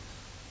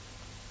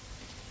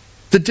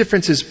 The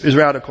difference is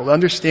radical.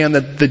 Understand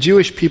that the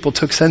Jewish people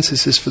took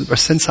censuses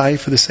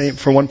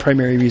for one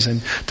primary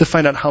reason, to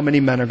find out how many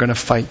men are going to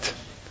fight.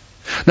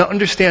 Now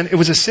understand, it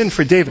was a sin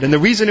for David. And the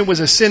reason it was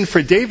a sin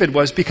for David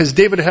was because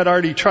David had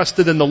already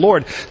trusted in the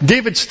Lord.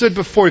 David stood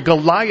before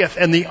Goliath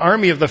and the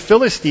army of the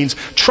Philistines,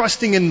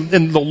 trusting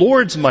in the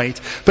Lord's might.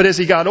 But as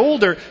he got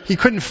older, he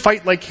couldn't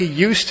fight like he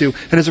used to.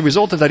 And as a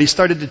result of that, he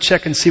started to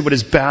check and see what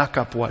his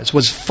backup was,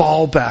 what his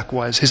fallback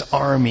was, his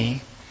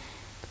army.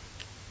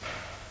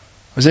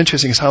 What was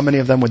interesting is how many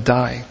of them would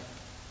die.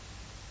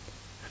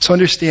 So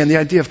understand, the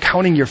idea of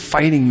counting your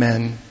fighting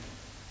men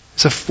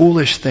is a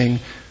foolish thing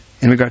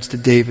in regards to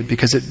David,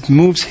 because it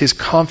moves his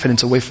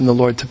confidence away from the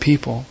Lord to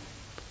people.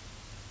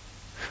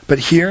 But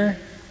here,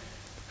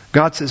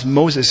 God says,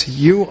 Moses,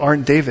 you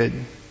aren't David.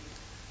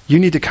 You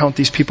need to count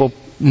these people,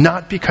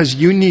 not because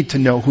you need to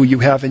know who you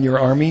have in your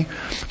army,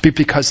 but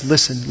because,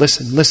 listen,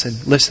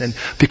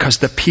 because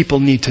the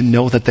people need to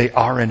know that they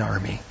are an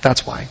army.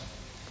 That's why.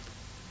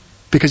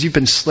 Because you've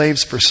been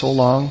slaves for so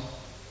long.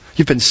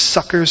 You've been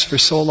suckers for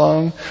so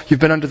long. You've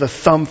been under the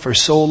thumb for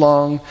so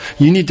long.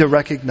 You need to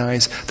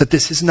recognize that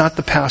this is not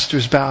the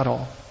pastor's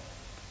battle.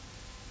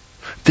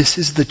 This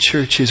is the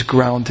church's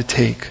ground to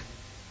take.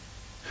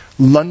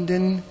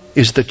 London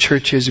is the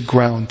church's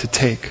ground to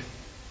take.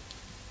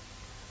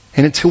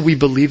 And until we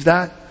believe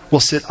that, we'll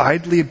sit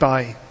idly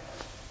by.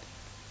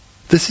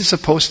 This is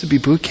supposed to be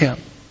boot camp.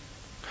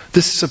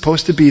 This is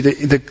supposed to be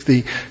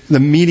the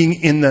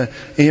meeting in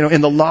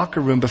the locker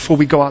room before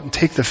we go out and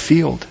take the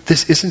field.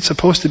 This isn't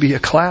supposed to be a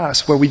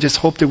class where we just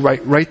hope to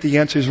write the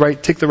answers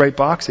right, tick the right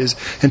boxes,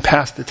 and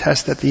pass the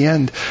test at the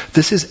end.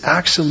 This is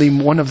actually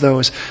one of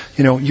those,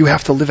 you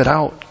have to live it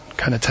out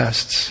kind of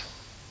tests.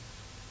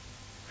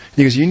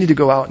 He goes, you need to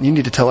go out and you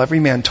need to tell every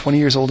man 20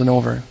 years old and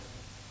over.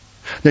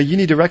 Now you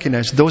need to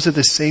recognize those are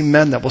the same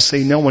men that will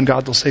say no when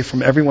God will say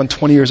from everyone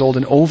 20 years old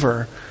and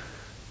over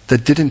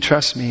that didn't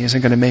trust me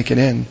isn't going to make it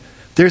in.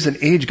 There's an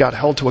age God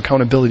held to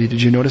accountability.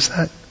 Did you notice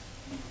that?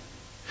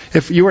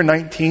 If you were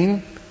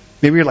 19,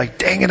 maybe you're like,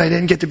 dang it, I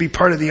didn't get to be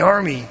part of the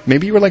army.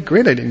 Maybe you were like,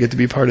 great, I didn't get to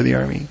be part of the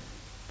army.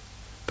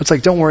 But it's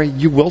like, don't worry,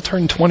 you will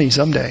turn 20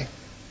 someday.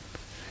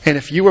 And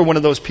if you were one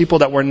of those people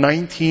that were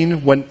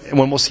 19, when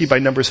we'll see by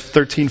Numbers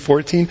 13,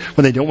 14,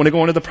 when they don't want to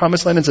go into the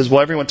promised land and says,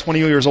 well, everyone 20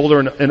 years older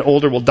and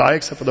older will die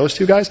except for those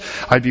two guys,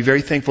 I'd be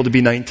very thankful to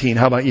be 19.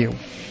 How about you?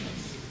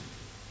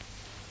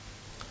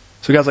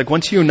 So God's like,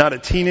 once you're not a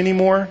teen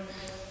anymore,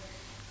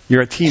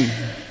 you're a teen.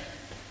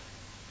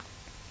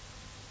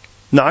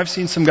 Now, I've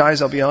seen some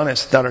guys, I'll be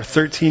honest, that are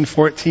 13,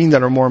 14,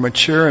 that are more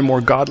mature and more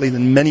godly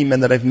than many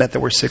men that I've met that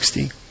were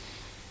 60.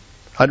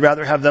 I'd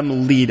rather have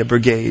them lead a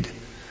brigade.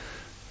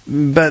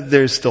 But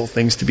there's still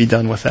things to be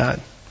done with that.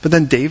 But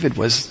then David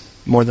was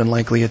more than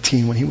likely a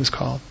teen when he was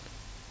called.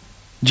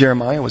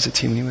 Jeremiah was a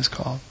teen when he was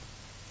called.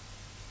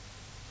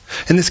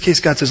 In this case,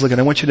 God says, look,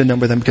 I want you to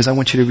number them because I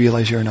want you to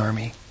realize you're an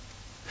army.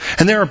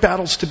 And there are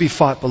battles to be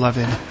fought,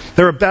 beloved.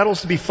 There are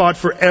battles to be fought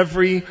for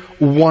every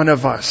one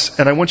of us.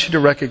 And I want you to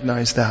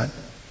recognize that.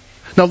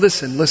 Now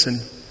listen.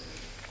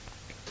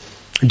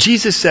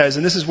 Jesus says,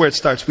 and this is where it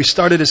starts, we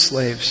started as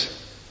slaves.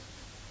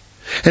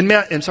 In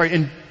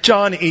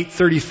John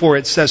 8:34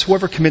 it says,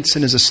 whoever commits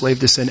sin is a slave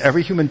to sin.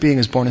 Every human being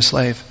is born a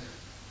slave.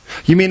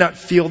 You may not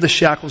feel the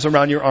shackles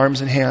around your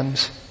arms and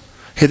hands.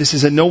 Hey, this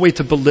is in no way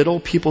to belittle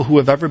people who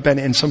have ever been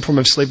in some form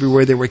of slavery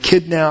where they were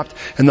kidnapped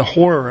and the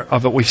horror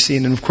of it we've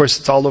seen. And of course,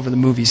 it's all over the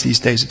movies these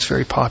days. It's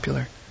very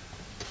popular.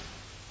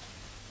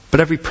 But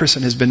every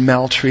person has been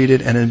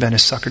maltreated and been a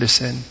sucker to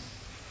sin.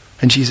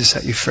 And Jesus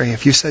set you free.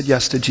 If you said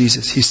yes to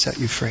Jesus, He set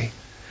you free.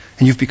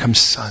 And you've become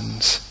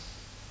sons.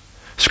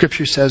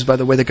 Scripture says, by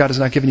the way, that God has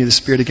not given you the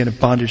spirit again of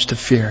bondage to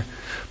fear,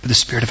 but the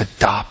spirit of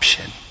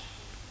adoption,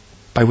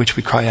 by which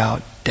we cry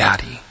out,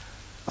 Daddy,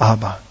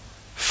 Abba,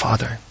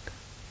 Father.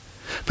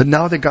 But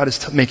now that God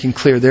is making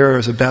clear there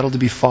is a battle to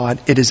be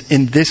fought, it is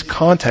in this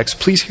context,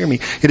 please hear me,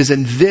 it is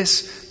in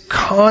this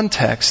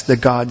context that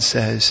God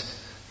says,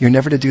 you're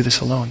never to do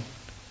this alone.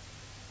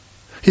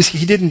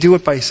 He didn't do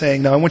it by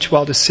saying, now I want you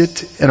all to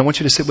sit, and I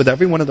want you to sit with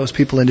every one of those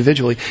people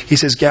individually. He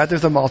says, gather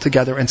them all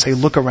together and say,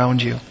 look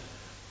around you.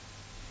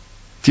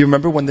 Do you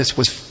remember when this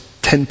was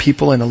 10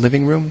 people in a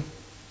living room?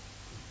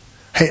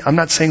 Hey, I'm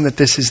not saying that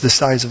this is the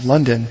size of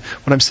London.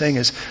 What I'm saying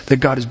is that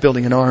God is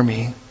building an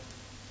army.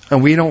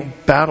 And we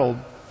don't battle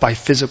by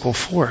physical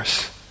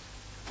force.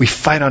 We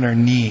fight on our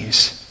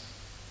knees.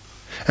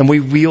 And we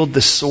wield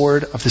the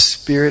sword of the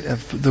Spirit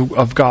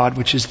of God,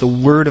 which is the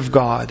Word of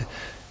God.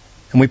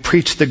 And we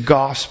preach the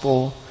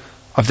gospel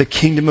of the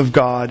kingdom of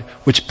God,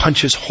 which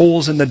punches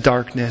holes in the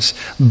darkness,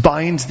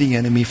 binds the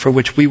enemy, for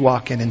which we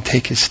walk in and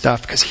take his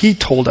stuff. Because He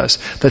told us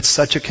that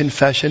such a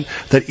confession,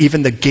 that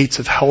even the gates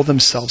of hell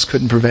themselves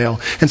couldn't prevail.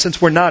 And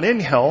since we're not in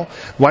hell,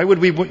 why would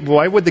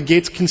the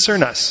gates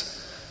concern us?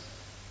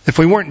 If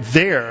we weren't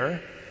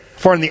there,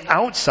 if we're on the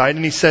outside,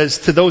 and He says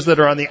to those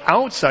that are on the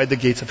outside, the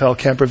gates of hell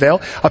can't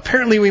prevail,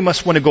 apparently we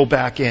must want to go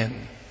back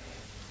in.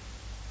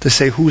 To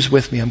say, who's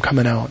with me? I'm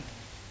coming out.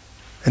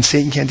 And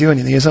Satan can't do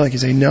anything. It's not like He's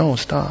saying, no,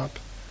 stop.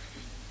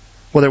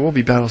 Well, there will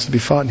be battles to be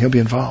fought and He'll be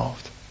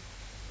involved.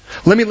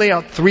 Let me lay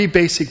out 3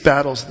 basic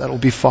battles that will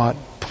be fought.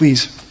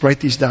 Please write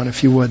these down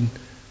if you would.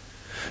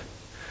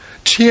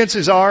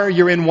 Chances are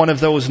you're in one of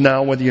those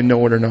now, whether you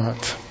know it or not.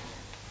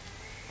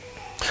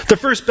 The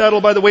first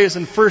battle, by the way, is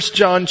in 1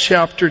 John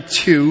chapter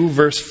 2,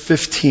 verse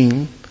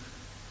 15.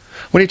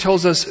 When He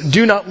tells us,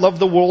 do not love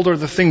the world or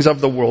the things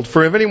of the world.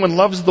 For if anyone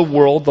loves the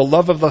world, the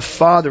love of the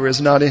Father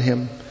is not in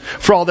him.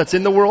 For all that's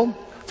in the world,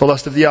 the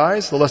lust of the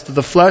eyes, the lust of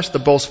the flesh, the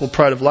boastful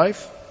pride of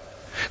life.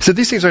 So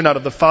these things are not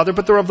of the Father,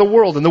 but they're of the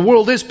world. And the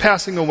world is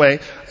passing away,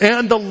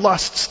 and the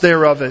lusts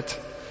thereof it.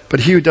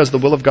 But he who does the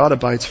will of God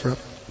abides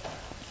forever.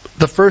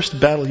 The first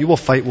battle you will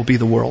fight will be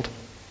the world.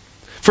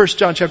 1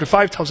 John chapter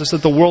 5 tells us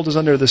that the world is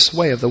under the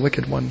sway of the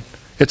wicked one.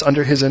 It's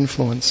under his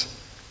influence.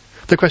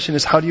 The question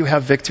is, how do you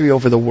have victory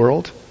over the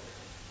world?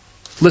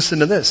 Listen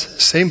to this.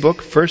 Same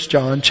book, 1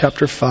 John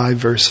chapter 5,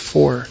 verse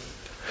 4.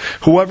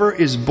 Whoever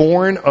is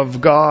born of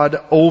God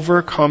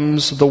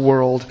overcomes the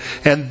world.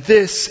 And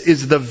this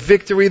is the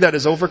victory that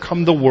has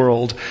overcome the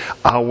world,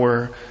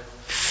 our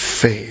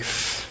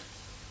faith.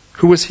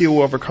 Who is he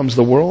who overcomes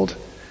the world?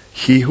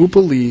 He who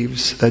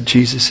believes that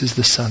Jesus is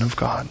the Son of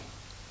God.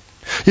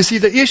 You see,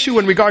 the issue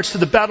in regards to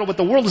the battle with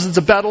the world is it's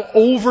a battle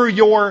over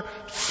your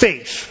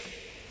faith.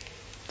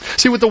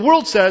 See, what the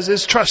world says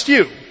is trust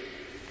you.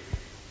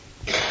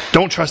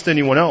 Don't trust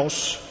anyone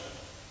else.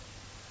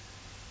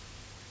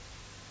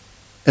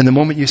 And the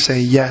moment you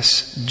say,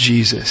 yes,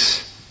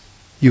 Jesus,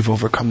 you've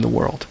overcome the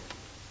world.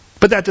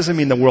 But that doesn't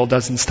mean the world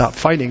doesn't stop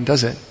fighting,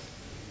 does it?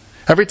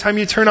 Every time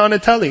you turn on a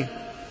telly,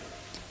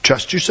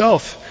 trust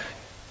yourself.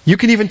 You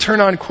can even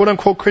turn on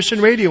quote-unquote Christian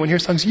radio and hear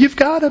songs, you've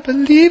got to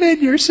believe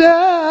in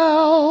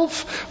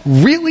yourself.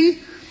 Really?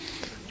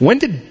 When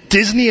did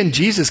Disney and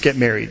Jesus get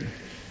married?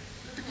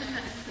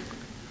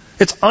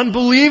 It's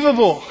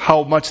unbelievable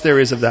how much there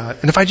is of that.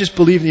 And if I just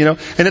believe,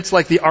 and it's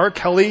like the R.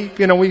 Kelly,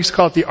 we used to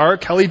call it the R.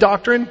 Kelly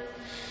doctrine.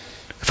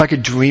 If I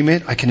could dream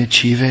it, I can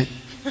achieve it.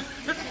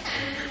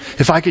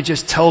 If I could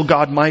just tell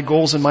God my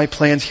goals and my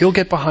plans, He'll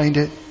get behind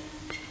it.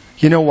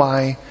 You know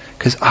why?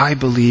 Because I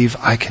believe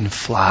I can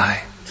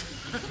fly.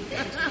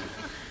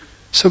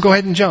 So go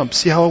ahead and jump.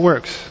 See how it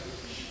works.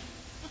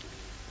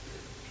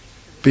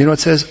 But you know what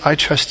it says? I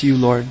trust you,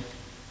 Lord.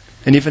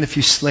 And even if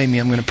you slay me,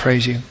 I'm going to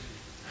praise you.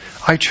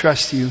 I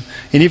trust you.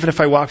 And even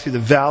if I walk through the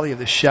valley of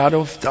the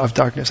shadow of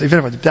darkness, even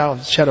if I'm in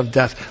the shadow of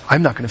death,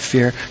 I'm not going to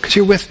fear because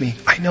you're with me.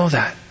 I know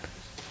that.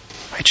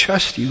 I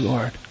trust you,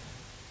 Lord.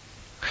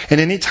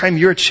 And anytime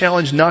you're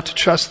challenged not to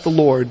trust the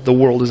Lord, the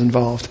world is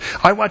involved.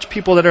 I watch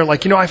people that are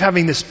like, I'm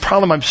having this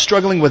problem. I'm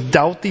struggling with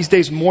doubt these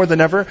days more than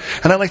ever.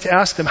 And I like to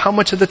ask them, how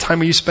much of the time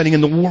are you spending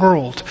in the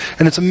world?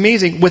 And it's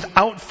amazing.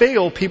 Without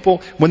fail,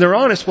 people, when they're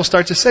honest, will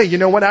start to say, you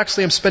know what?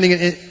 Actually, I'm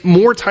spending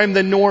more time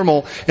than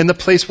normal in the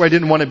place where I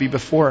didn't want to be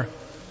before. And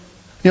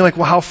you're like,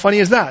 well, how funny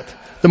is that?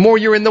 The more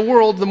you're in the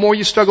world, the more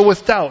you struggle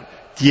with doubt.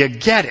 Do you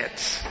get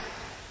it?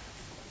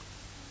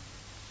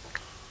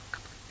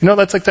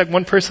 That's like that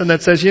one person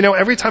that says,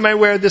 every time I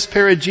wear this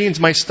pair of jeans,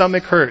 my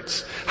stomach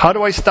hurts. How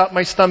do I stop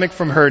my stomach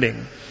from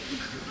hurting?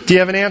 Do you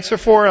have an answer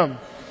for him?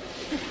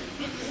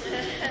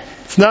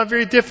 It's not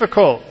very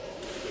difficult.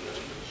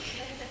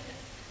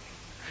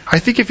 I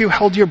think if you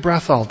held your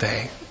breath all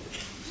day,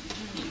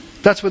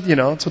 that's what,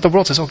 that's what the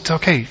world says. Oh, it's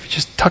okay.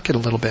 Just tuck it a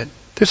little bit.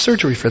 There's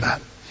surgery for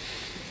that.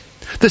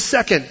 The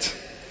second,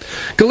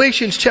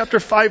 Galatians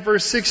chapter 5,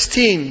 verse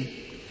 16.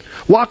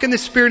 Walk in the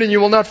Spirit and you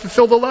will not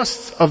fulfill the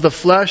lusts of the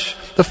flesh.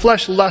 The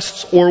flesh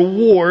lusts or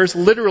wars,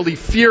 literally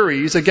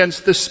furies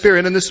against the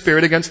Spirit and the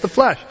Spirit against the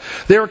flesh.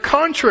 They are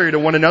contrary to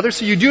one another,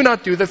 so you do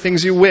not do the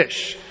things you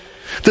wish.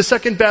 The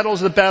second battle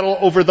is the battle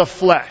over the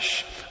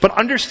flesh. But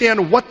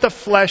understand what the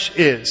flesh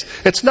is.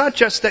 It's not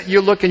just that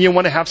you look and you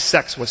want to have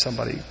sex with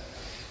somebody.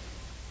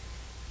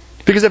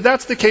 Because if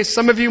that's the case,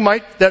 some of you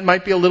that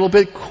might be a little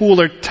bit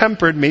cooler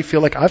tempered may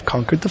feel like I've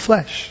conquered the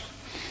flesh.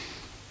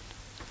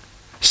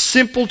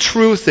 Simple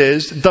truth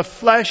is, the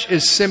flesh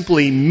is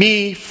simply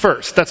me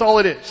first. That's all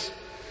it is.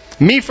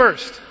 Me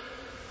first.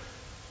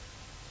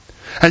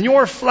 And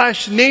your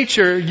flesh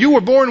nature, you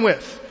were born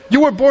with.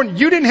 You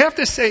didn't have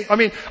to say,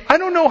 I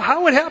don't know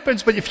how it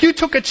happens, but if you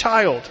took a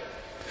child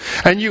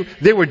and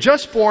they were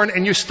just born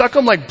and you stuck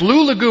them like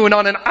Blue Lagoon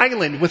on an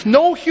island with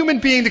no human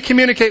being to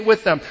communicate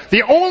with them,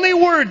 the only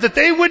word that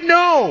they would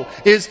know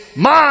is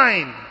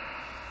mine.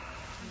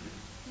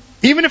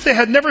 Even if they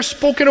had never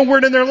spoken a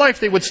word in their life,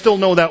 they would still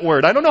know that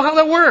word. I don't know how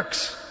that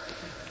works.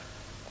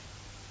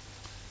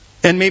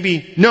 And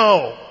maybe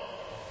no.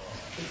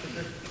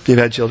 If you've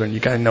had children,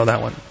 you kind of know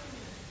that one.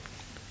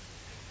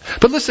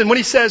 But listen, when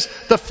he says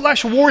the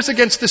flesh wars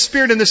against the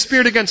Spirit and the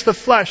Spirit against the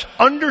flesh,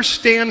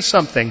 understand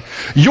something.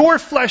 Your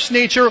flesh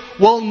nature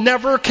will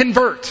never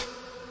convert.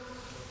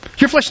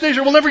 Your flesh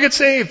nature will never get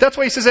saved. That's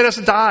why he says it has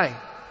to die.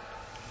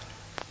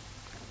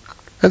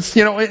 That's,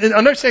 and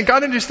understand,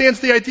 God understands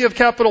the idea of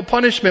capital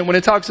punishment when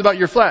it talks about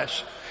your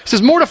flesh. He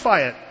says,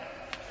 mortify it.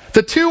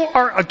 The two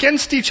are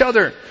against each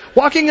other.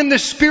 Walking in the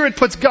Spirit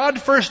puts God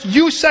first,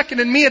 you second,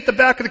 and me at the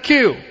back of the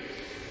queue.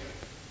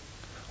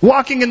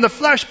 Walking in the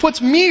flesh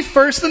puts me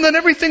first, and then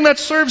everything that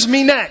serves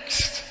me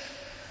next.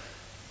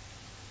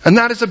 And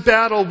that is a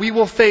battle we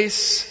will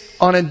face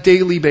on a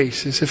daily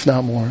basis, if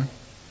not more.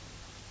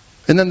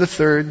 And then the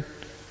third,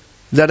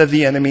 that of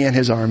the enemy and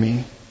his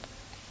army.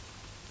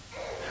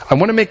 I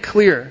want to make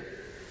clear,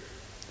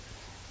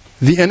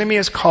 the enemy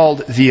is called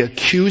the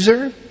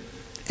accuser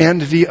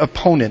and the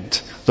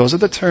opponent. Those are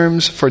the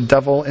terms for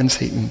devil and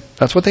Satan.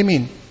 That's what they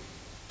mean.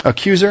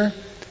 Accuser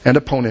and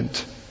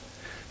opponent.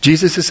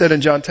 Jesus has said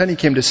in John 10, he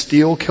came to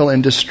steal, kill,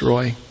 and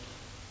destroy.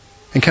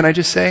 And can I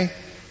just say,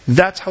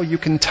 that's how you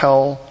can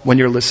tell when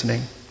you're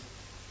listening.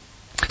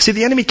 See,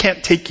 the enemy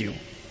can't take you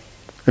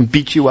and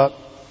beat you up,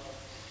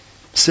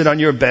 sit on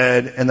your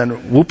bed, and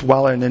then whoop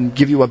while and then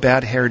give you a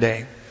bad hair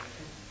day.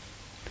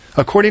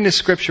 According to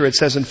Scripture, it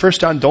says in 1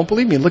 John, don't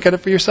believe me, look at it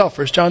for yourself.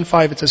 1 John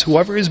 5, it says,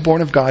 whoever is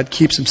born of God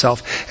keeps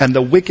himself, and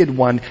the wicked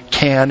one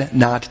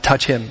cannot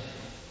touch him.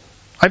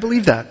 I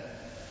believe that.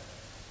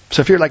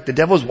 So if you're like, the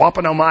devil's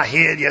whopping on my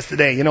head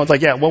yesterday, it's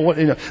like, yeah, well,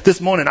 this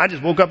morning I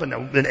just woke up and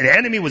the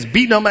enemy was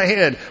beating on my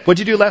head. What'd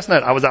you do last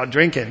night? I was out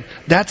drinking.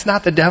 That's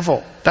not the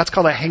devil. That's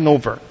called a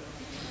hangover.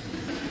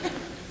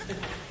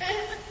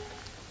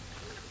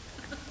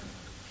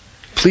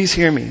 Please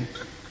hear me.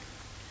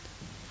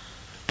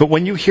 But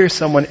when you hear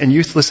someone and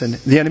you listen,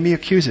 the enemy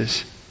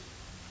accuses.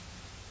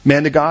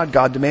 Man to God,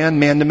 God to man,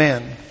 man to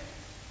man.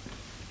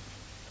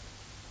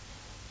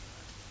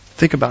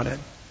 Think about it.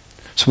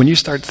 So when you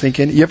start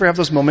thinking, you ever have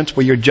those moments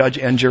where you're judge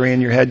and jury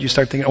in your head, you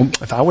start thinking,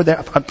 if I were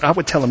there, I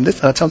would tell him this,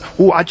 and I'd tell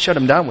him, I'd shut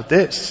him down with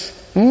this.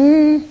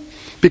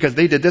 Because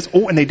they did this,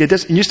 and they did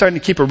this, and you're starting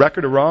to keep a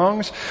record of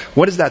wrongs.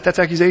 What is that? That's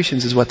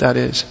accusations is what that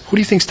is. Who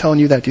do you think's telling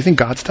you that? Do you think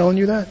God's telling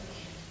you that?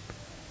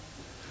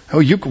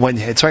 You go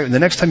ahead. It's right. The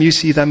next time you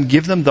see them,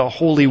 give them the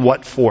holy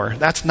what for.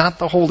 That's not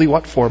the holy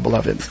what for,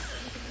 beloved.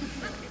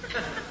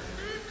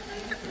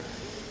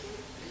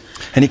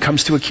 And he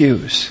comes to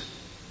accuse.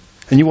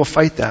 And you will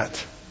fight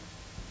that.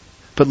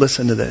 But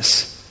listen to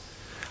this.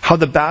 How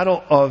the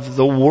battle of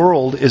the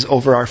world is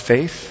over our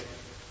faith,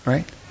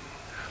 right?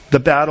 The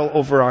battle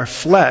over our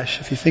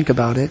flesh, if you think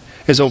about it,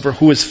 is over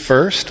who is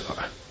first.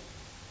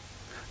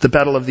 The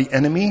battle of the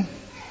enemy.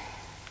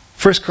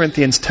 1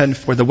 Corinthians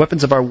 10:4, the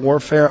weapons of our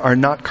warfare are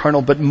not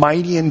carnal, but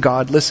mighty in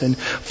God, listen,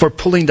 for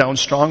pulling down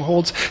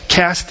strongholds,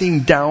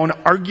 casting down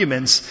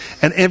arguments,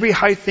 and every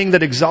high thing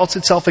that exalts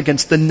itself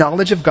against the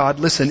knowledge of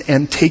God, listen,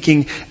 and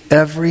taking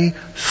every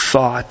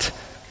thought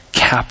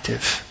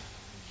captive.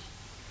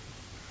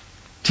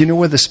 Do you know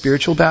where the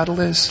spiritual battle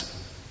is?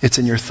 It's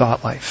in your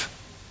thought life.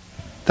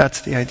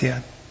 That's the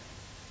idea.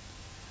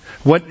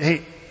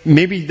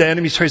 Maybe the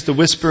enemy tries to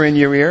whisper in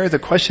your ear. The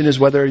question is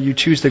whether you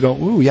choose to go,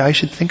 ooh, yeah, I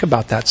should think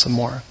about that some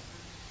more.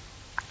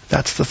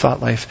 That's the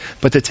thought life.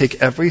 But to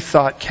take every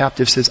thought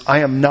captive says, I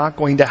am not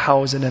going to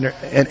house and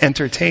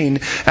entertain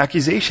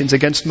accusations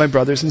against my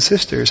brothers and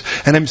sisters.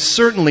 And I'm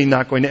certainly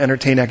not going to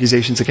entertain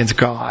accusations against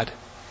God.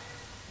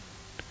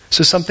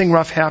 So something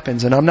rough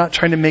happens, and I'm not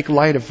trying to make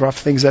light of rough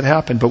things that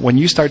happen, but when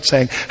you start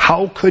saying,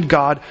 how could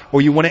God,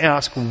 or you want to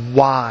ask,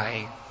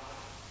 why?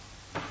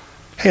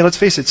 Hey, let's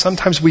face it,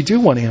 sometimes we do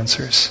want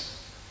answers.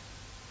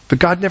 But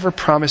God never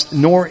promised,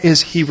 nor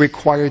is He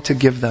required to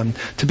give them.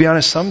 To be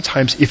honest,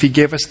 sometimes if He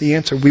gave us the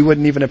answer, we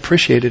wouldn't even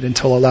appreciate it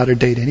until a latter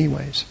date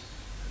anyways.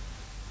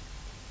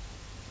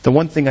 The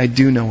one thing I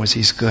do know is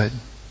He's good.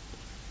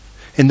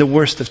 In the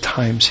worst of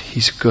times,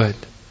 He's good.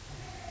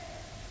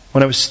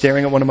 When I was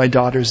staring at one of my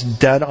daughters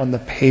dead on the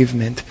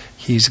pavement,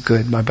 He's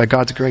good. By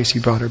God's grace, He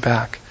brought her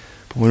back.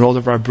 But when we rolled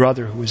over our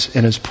brother who was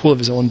in his pool of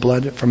his own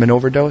blood from an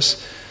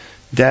overdose,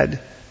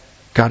 dead,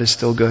 God is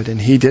still good,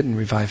 and He didn't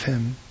revive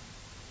him.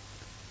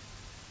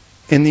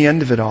 In the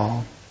end of it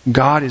all,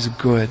 God is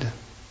good.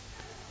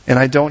 And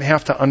I don't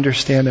have to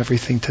understand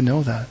everything to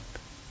know that.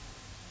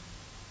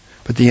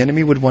 But the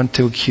enemy would want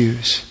to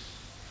accuse.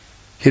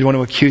 He'd want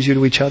to accuse you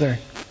to each other.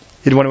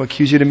 He'd want to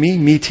accuse you to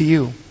me to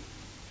you.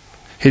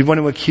 He'd want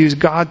to accuse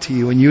God to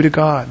you and you to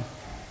God.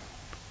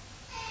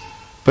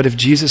 But if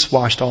Jesus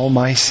washed all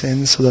my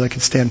sins so that I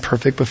could stand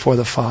perfect before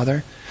the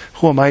Father,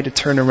 who am I to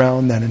turn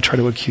around then and try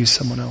to accuse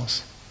someone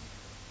else?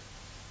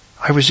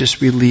 I was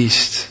just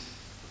released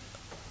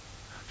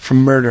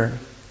from murder.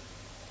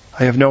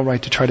 I have no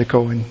right to try to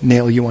go and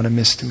nail you on a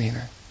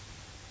misdemeanor.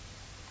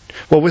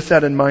 Well, with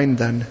that in mind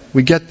then,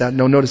 we get that.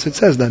 No, notice it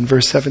says then,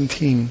 verse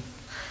 17.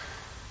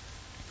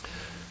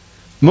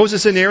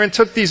 Moses and Aaron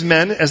took these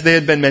men as they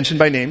had been mentioned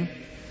by name,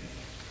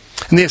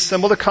 and they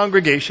assembled a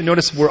congregation.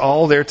 Notice we're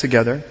all there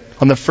together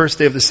on the first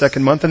day of the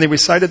second month, and they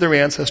recited their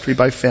ancestry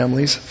by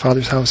families,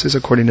 fathers' houses,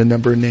 according to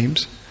number of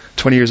names,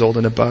 20 years old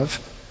and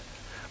above.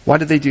 Why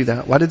did they do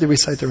that? Why did they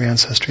recite their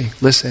ancestry?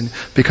 Listen,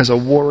 because a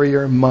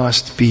warrior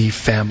must be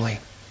family.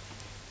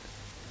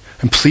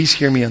 And please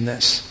hear me on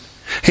this.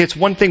 Hey, it's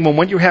one thing when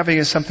what you're having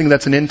is something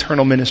that's an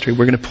internal ministry.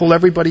 We're going to pull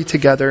everybody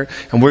together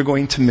and we're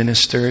going to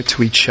minister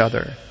to each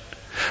other.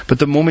 But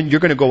the moment you're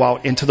going to go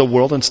out into the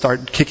world and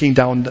start kicking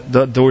down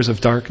the doors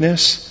of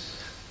darkness,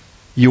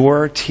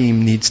 your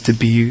team needs to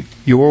be,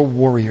 your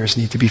warriors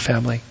need to be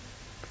family.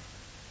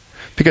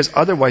 Because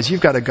otherwise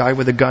you've got a guy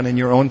with a gun in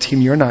your own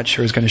team you're not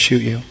sure is going to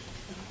shoot you.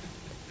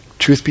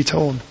 Truth be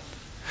told.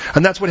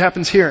 And that's what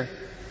happens here.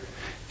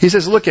 He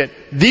says, look at,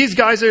 these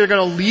guys that are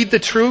going to lead the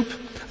troop,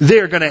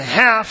 they're going to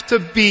have to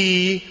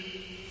be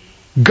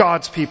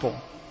God's people.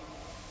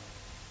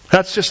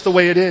 That's just the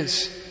way it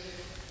is.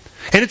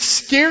 And it's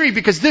scary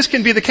because this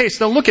can be the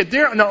case. Now look at,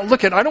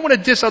 I don't want to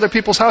diss other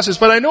people's houses,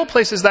 but I know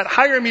places that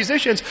hire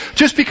musicians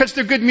just because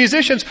they're good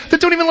musicians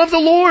that don't even love the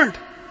Lord.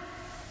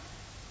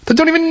 That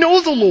don't even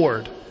know the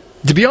Lord.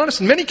 To be honest,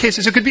 in many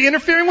cases, it could be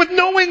interfering with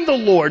knowing the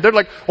Lord. They're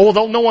like, oh,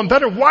 they'll know Him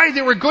better. Why?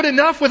 They were good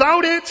enough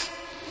without it.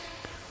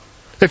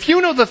 If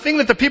you know the thing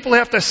that the people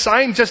have to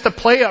sign just to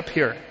play up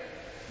here,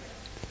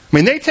 I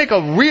mean, they take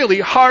a really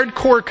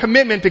hardcore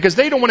commitment because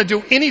they don't want to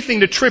do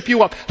anything to trip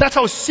you up. That's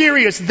how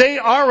serious they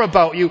are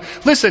about you.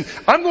 Listen,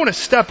 I'm going to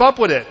step up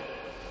with it.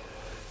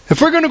 If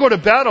we're going to go to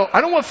battle,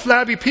 I don't want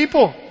flabby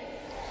people.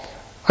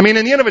 I mean,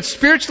 in the end of it,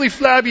 spiritually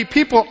flabby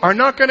people are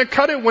not going to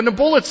cut it when the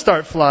bullets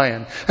start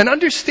flying. And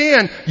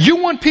understand, you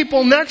want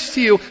people next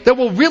to you that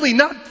will really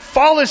not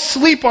fall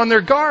asleep on their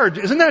guard.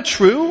 Isn't that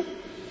true?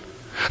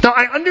 Now,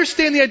 I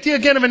understand the idea,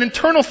 again, of an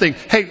internal thing.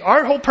 Hey,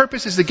 our whole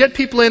purpose is to get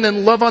people in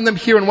and love on them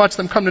here and watch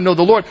them come to know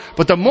the Lord.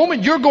 But the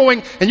moment you're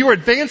going and you're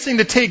advancing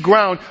to take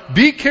ground,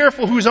 be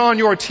careful who's on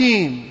your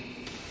team.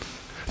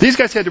 These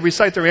guys had to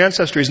recite their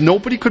ancestries.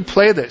 Nobody could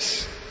play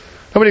this.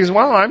 Nobody goes,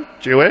 well, I'm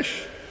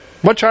Jewish.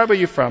 What tribe are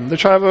you from? The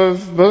tribe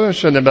of...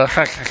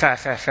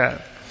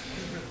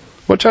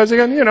 What tribes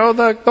again? You know,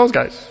 those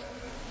guys.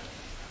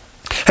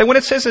 Hey, when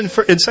it says in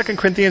 2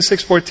 Corinthians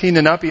 6:14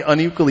 to not be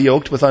unequally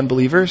yoked with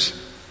unbelievers,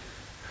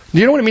 do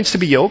you know what it means to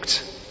be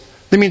yoked?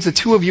 It means the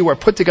two of you are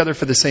put together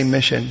for the same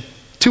mission.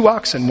 2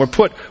 oxen were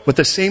put with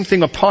the same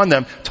thing upon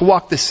them to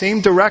walk the same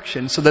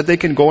direction so that they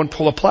can go and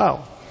pull a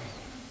plow.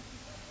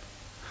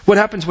 What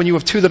happens when you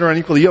have 2 that are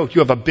unequally yoked? You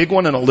have a big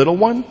one and a little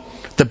one.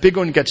 The big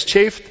one gets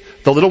chafed.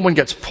 the little one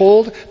gets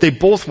pulled, they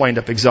both wind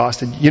up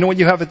exhausted. You know what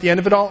you have at the end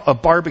of it all? A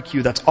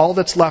barbecue. That's all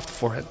that's left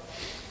for it.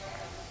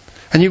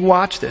 And you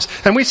watch this.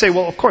 And we say,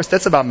 well, of course,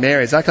 that's about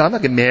marriage. I'm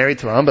not getting married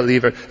to an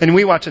unbeliever. And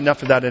we watch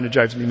enough of that and it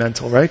drives me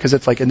mental, right? Because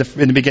it's like in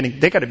the beginning,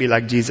 they got to be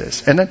like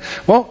Jesus. And then,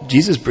 well,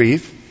 Jesus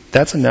breathed.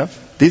 That's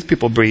enough. These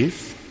people breathe.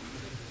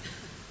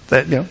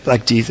 That,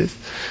 like Jesus.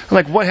 I'm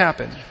like, what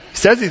happened? He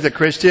says he's a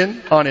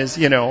Christian on his,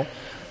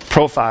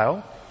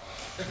 profile.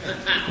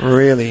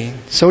 Really?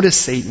 So does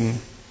Satan.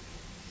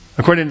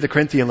 According to the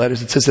Corinthian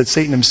letters, it says that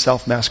Satan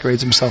himself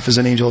masquerades himself as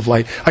an angel of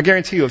light. I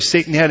guarantee you, if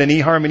Satan had an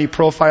eHarmony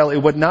profile, it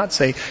would not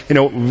say,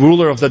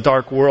 ruler of the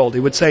dark world.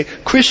 It would say,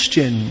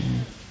 Christian,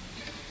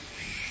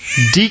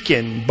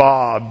 deacon,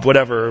 Bob,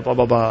 whatever, blah,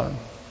 blah, blah. And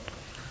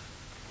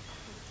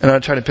I'm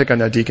not trying to pick on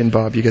that deacon,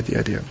 Bob. You get the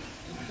idea.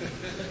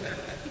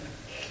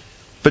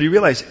 But you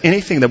realize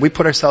anything that we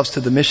put ourselves to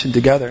the mission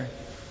together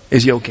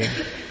is yoking.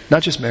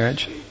 Not just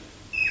marriage.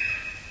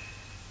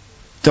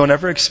 Don't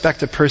ever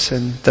expect a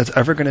person that's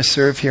ever going to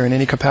serve here in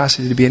any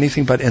capacity to be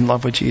anything but in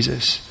love with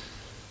Jesus.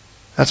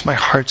 That's my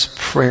heart's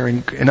prayer.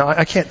 And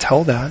I can't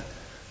tell that.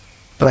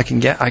 But I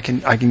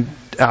can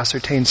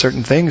ascertain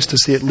certain things to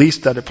see at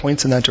least that it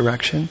points in that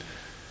direction.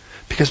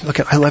 Because look,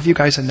 I love you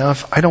guys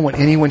enough. I don't want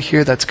anyone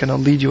here that's going to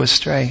lead you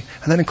astray.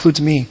 And that includes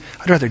me.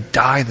 I'd rather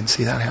die than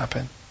see that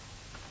happen.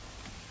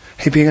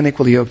 Hey, being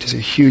unequally yoked is a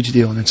huge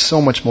deal. And it's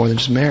so much more than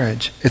just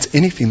marriage. It's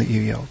anything that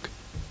you yoke.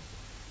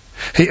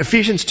 Hey,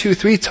 Ephesians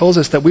 2:3 tells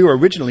us that we were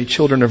originally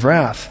children of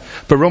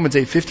wrath. But Romans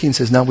 8:15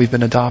 says now we've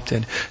been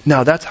adopted.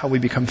 Now that's how we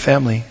become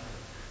family.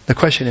 The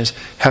question is,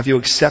 have you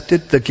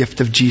accepted the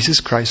gift of Jesus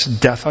Christ's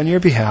death on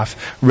your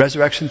behalf,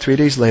 resurrection 3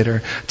 days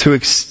later, to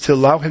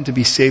allow Him to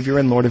be Savior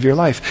and Lord of your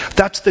life?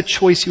 That's the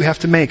choice you have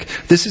to make.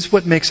 This is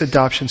what makes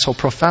adoption so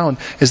profound,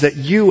 is that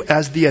you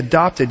as the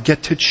adopted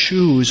get to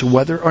choose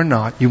whether or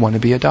not you want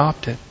to be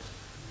adopted.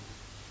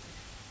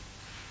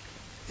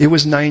 It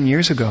was 9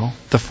 years ago,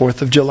 the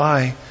 4th of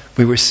July,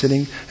 we were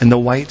sitting in the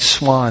White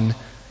Swan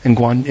in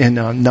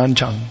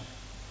Nanjing.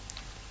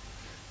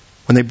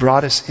 When they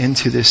brought us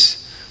into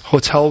this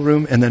hotel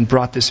room and then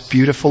brought this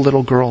beautiful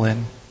little girl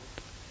in.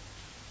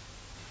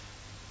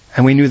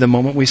 And we knew the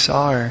moment we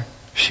saw her,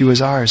 she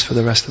was ours for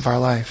the rest of our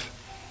life.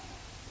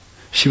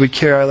 She would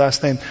carry our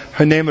last name.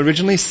 Her name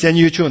originally, Sen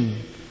Yu-chun,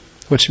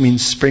 which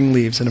means spring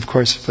leaves. And of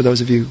course, for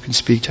those of you who can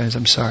speak Chinese,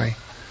 I'm sorry.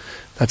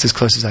 That's as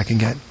close as I can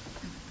get.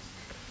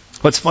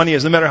 What's funny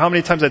is no matter how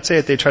many times I'd say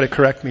it, they try to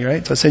correct me,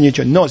 right? So Sen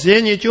Yu-chun. No,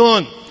 Sen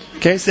Yu-chun.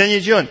 Okay, Sen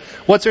Yu-chun.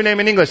 What's her name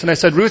in English? And I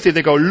said Ruthie.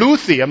 They go,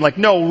 Lucy. I'm like,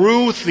 no,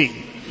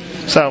 Ruthie.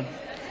 So,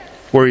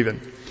 we're even.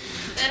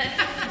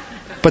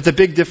 But the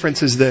big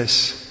difference is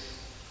this.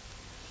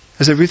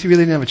 Is that Ruthie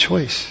really didn't have a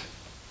choice.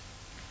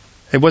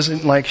 It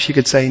wasn't like she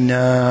could say,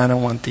 no, I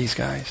don't want these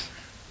guys.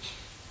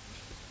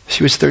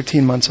 She was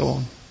 13 months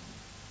old.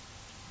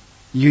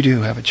 You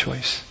do have a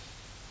choice.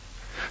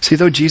 See,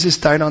 though Jesus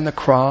died on the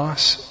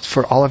cross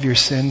for all of your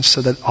sins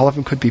so that all of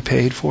them could be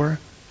paid for,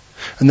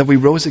 and that we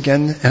rose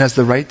again and has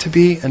the right to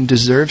be and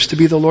deserves to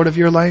be the Lord of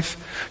your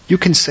life, you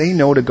can say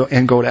no to go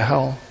and go to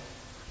hell.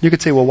 You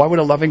could say, well, why would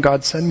a loving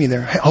God send me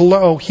there?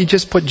 Hello, He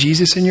just put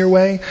Jesus in your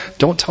way?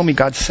 Don't tell me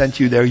God sent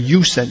you there.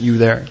 You sent you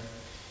there.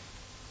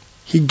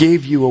 He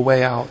gave you a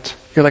way out.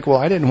 You're like, well,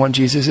 I didn't want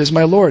Jesus as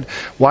my Lord.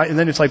 Why? And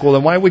then it's like, well,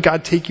 then why would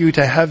God take you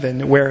to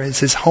heaven where is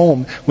His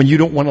home when you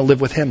don't want to live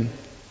with Him?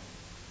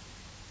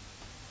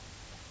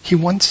 He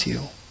wants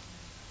you.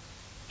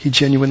 He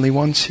genuinely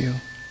wants you.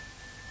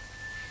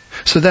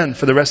 So then,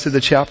 for the rest of the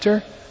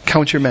chapter,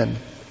 count your men.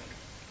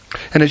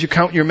 And as you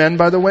count your men,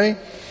 by the way,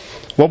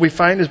 what we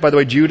find is, by the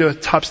way, Judah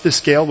tops the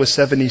scale with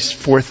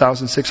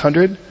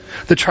 74,600.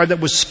 The tribe that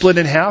was split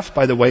in half,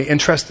 by the way,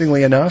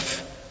 interestingly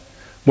enough,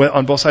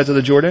 on both sides of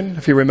the Jordan,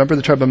 if you remember,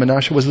 the tribe of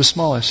Manasseh was the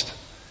smallest.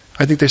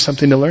 I think there's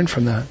something to learn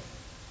from that.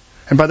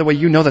 And by the way,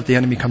 you know that the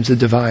enemy comes to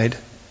divide.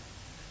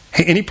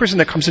 Hey, any person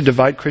that comes to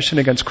divide Christian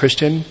against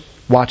Christian,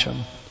 watch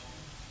them.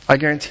 I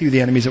guarantee you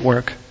the enemy's at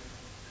work.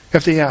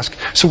 If they ask,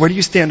 so where do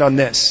you stand on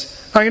this?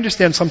 I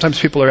understand sometimes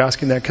people are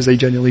asking that because they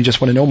genuinely just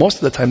want to know. Most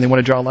of the time they want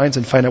to draw lines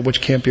and find out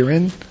which camp you're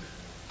in.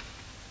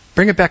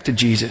 Bring it back to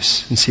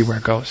Jesus and see where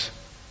it goes.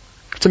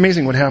 It's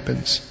amazing what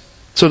happens.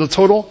 So the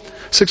total,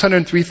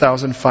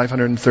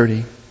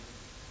 603,530.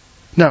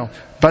 Now,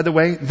 by the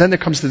way, then it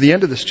comes to the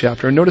end of this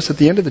chapter. And notice at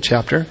the end of the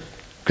chapter,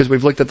 because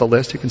we've looked at the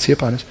list, you can see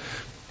upon us.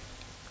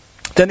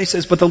 Then he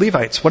says, but the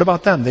Levites, what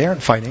about them? They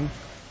aren't fighting.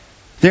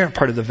 They aren't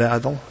part of the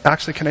battle.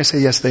 Actually, can I say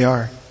yes, they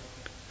are.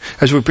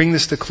 As we bring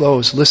this to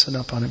close, listen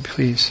up on it,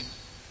 please.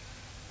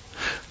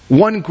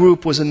 One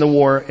group was in the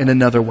war in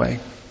another way.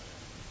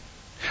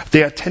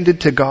 They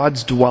attended to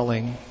God's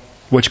dwelling,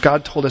 which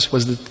God told us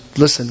was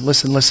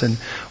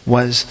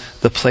was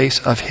the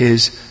place of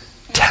His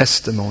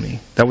testimony.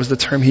 That was the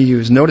term He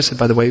used. Notice it,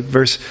 by the way,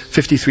 verse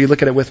 53.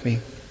 Look at it with me.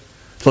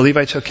 The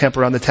Levites shall camp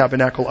around the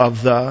tabernacle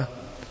of the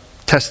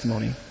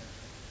testimony.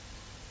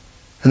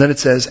 And then it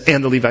says,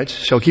 and the Levites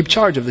shall keep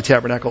charge of the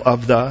tabernacle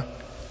of the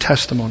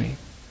testimony.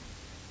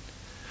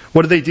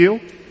 What do?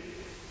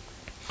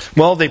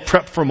 Well, they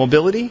prep for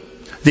mobility,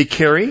 they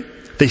carry,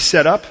 they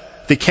set up,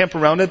 They camp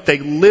around it. They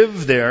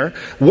live there.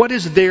 What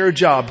is their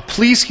job?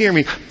 Please hear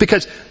me.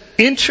 Because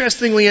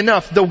interestingly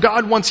enough, though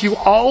God wants you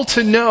all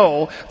to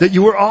know that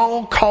you are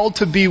all called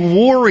to be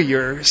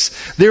warriors,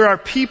 there are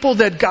people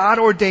that God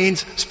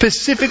ordains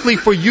specifically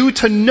for you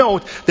to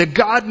note that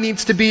God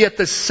needs to be at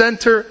the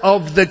center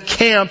of the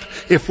camp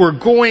if we're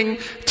going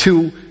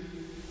to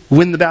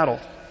win the battle.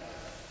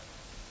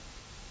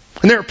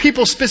 And there are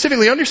people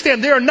specifically,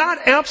 understand, they are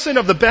not absent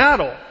of the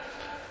battle.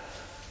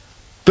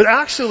 But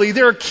actually,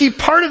 they're a key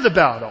part of the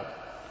battle.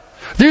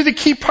 They're the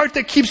key part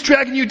that keeps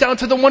dragging you down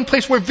to the one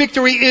place where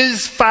victory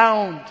is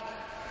found.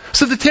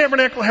 So the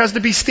tabernacle has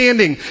to be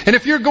standing. And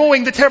if you're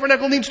going, the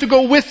tabernacle needs to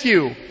go with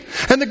you.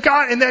 And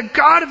that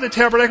God of the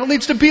tabernacle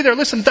needs to be there.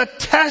 Listen, the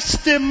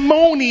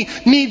testimony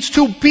needs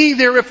to be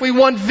there if we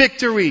want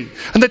victory.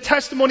 And the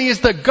testimony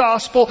is the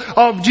gospel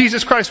of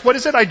Jesus Christ. What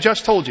is it? I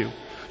just told you.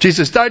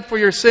 Jesus died for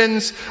your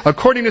sins,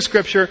 according to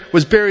Scripture,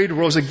 was buried,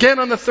 rose again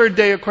on the third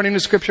day, according to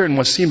Scripture, and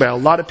was seen by a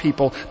lot of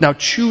people. Now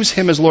choose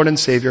Him as Lord and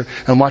Savior,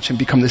 and watch Him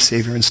become the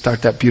Savior and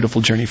start that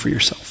beautiful journey for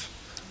yourself.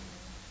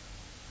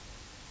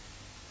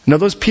 Now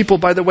those people,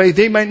 by the way,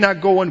 they might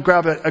not go and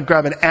grab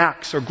an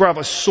axe or grab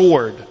a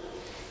sword,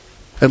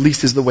 at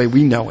least is the way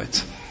we know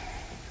it.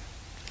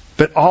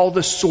 But all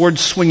the sword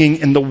swinging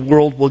in the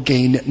world will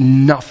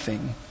gain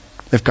nothing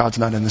if God's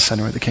not in the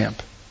center of the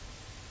camp.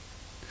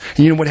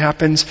 And you know what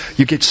happens?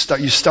 You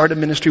start a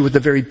ministry with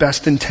the very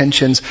best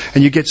intentions,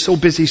 and you get so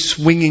busy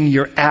swinging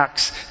your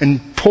axe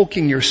and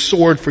poking your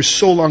sword for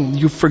so long,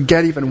 you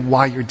forget even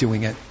why you're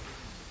doing it.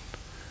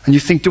 And you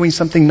think doing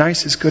something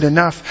nice is good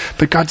enough,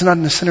 but God's not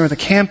in the center of the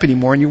camp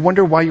anymore, and you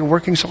wonder why you're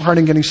working so hard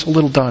and getting so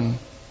little done.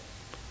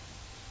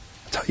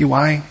 I'll tell you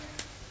why.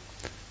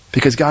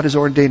 Because God has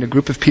ordained a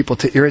group of people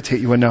to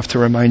irritate you enough to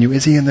remind you,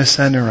 is He in the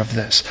center of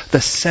this? The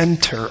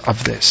center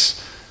of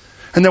this.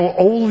 And there will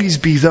always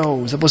be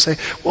those that will say,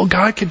 well,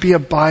 God could be a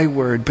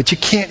byword, but you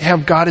can't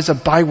have God as a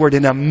byword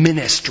in a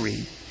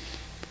ministry.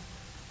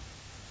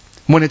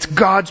 When it's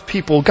God's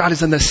people, God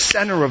is in the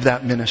center of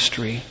that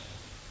ministry.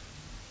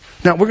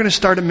 Now, we're going to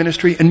start a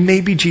ministry, and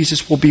maybe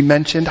Jesus will be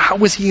mentioned. How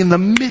was He in the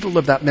middle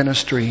of that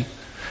ministry?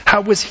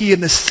 How was He in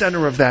the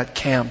center of that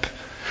camp?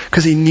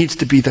 Because He needs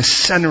to be the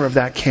center of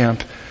that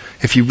camp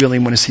if you really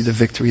want to see the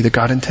victory that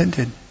God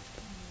intended.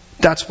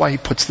 That's why He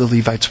puts the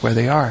Levites where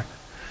they are.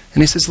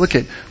 And He says,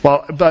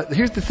 but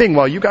here's the thing,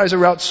 while you guys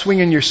are out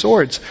swinging your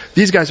swords,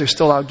 these guys are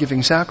still out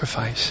giving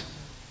sacrifice.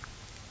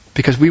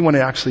 Because we want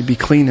to actually be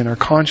clean in our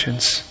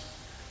conscience.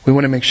 We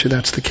want to make sure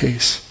that's the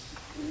case.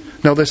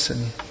 Now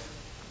listen,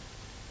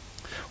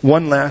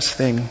 one last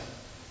thing, and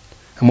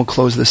we'll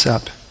close this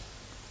up.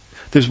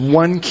 There's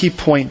one key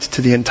point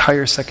to the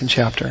entire second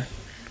chapter.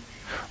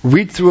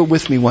 Read through it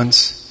with me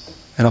once,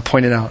 and I'll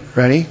point it out.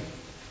 Ready?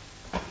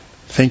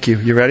 Thank you.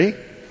 You ready?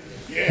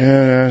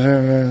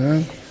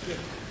 Yeah.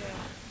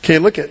 Okay,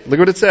 look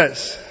what it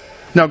says.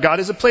 Now God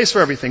is a place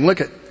for everything.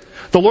 Look it.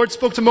 The Lord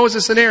spoke to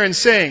Moses and Aaron,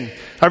 saying,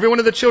 every one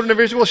of the children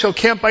of Israel shall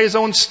camp by his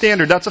own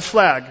standard. That's a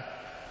flag.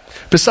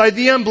 Beside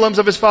the emblems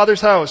of his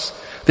father's house.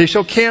 They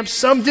shall camp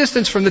some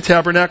distance from the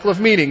tabernacle of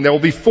meeting. There will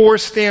be 4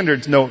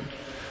 standards. Note.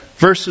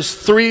 Verses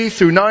 3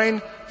 through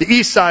 9. The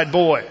east side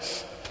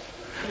boys.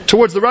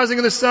 Towards the rising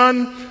of the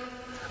sun,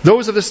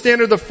 those of the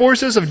standard of the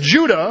forces of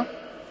Judah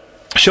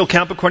shall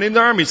camp according to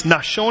their armies.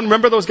 Nashon,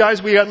 remember those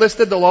guys we got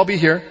listed? They'll all be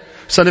here.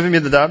 Son of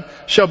Amminadab,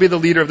 shall be the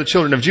leader of the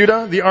children of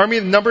Judah. The army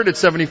numbered at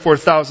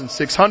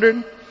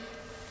 74,600.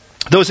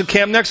 Those who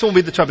camp next will be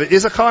the tribe of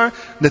Issachar.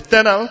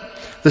 Nethanel,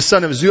 the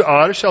son of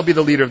Zuar, shall be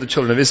the leader of the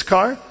children of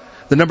Issachar.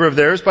 The number of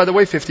theirs, by the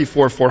way,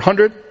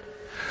 54,400.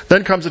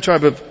 Then comes the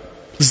tribe of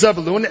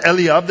Zebulun.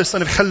 Eliab, the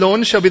son of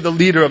Helon, shall be the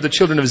leader of the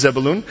children of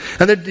Zebulun.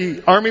 And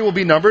the army will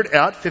be numbered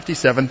at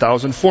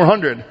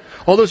 57,400.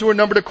 All those who were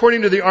numbered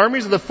according to the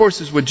armies of the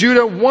forces with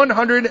Judah,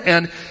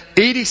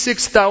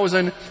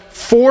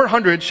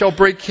 186,400 shall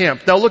break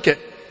camp. Now look at,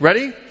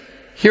 ready?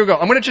 Here we go.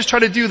 I'm going to just try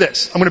to do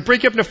this. I'm going to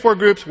break you up into 4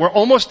 groups. We're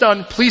almost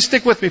done. Please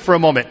stick with me for a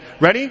moment.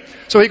 Ready?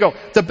 So here you go.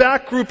 The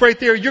back group right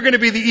there, you're going to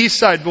be the east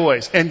side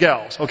boys and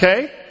gals.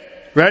 Okay?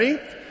 Ready?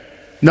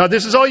 Now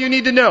this is all you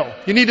need to know.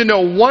 You need to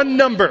know one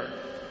number.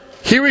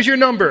 Here is your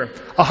number.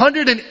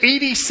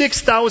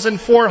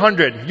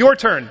 186,400. Your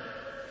turn.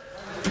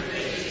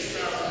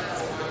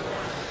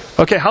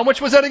 Okay, how much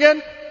was that again?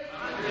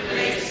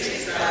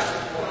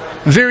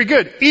 186,400. Very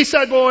good. East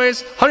side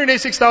boys,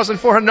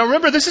 186,400. Now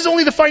remember, this is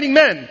only the fighting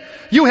men.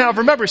 You have,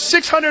 remember,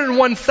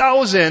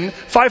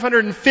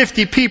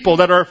 601,550 people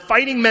that are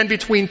fighting men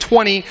between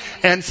 20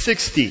 and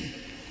 60.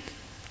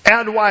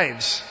 Add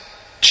wives,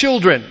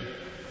 children,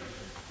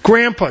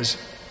 grandpas,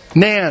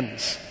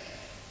 nans.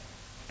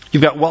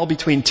 You've got well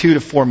between 2 to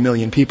 4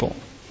 million people.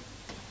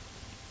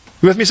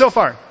 You with me so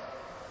far?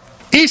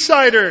 East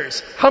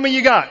siders, how many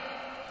you got?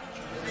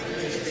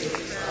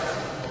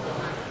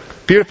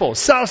 Beautiful.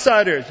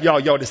 Southsiders.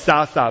 Yo, the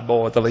Southside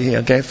boys over here,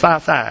 okay?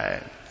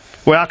 Southside.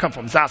 Where I come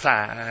from,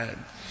 Southside.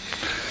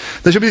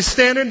 There shall be a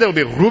standard. There will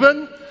be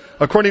Reuben.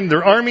 According to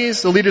their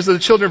armies, the leaders of the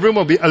children of Reuben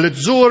will be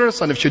Elitzur,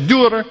 son of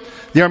Shadur.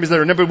 The armies that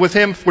are numbered with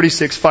him,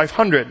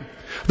 46,500.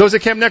 Those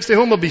that camp next to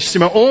whom will be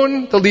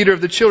Shimon. The leader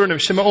of the children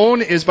of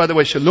Shimon is, by the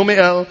way,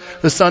 Shelumiel,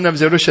 the son of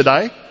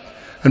Zerushadai.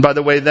 And by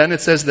the way, then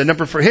it says the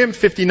number for him,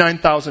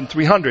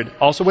 59,300.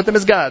 Also with him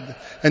is Gad.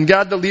 And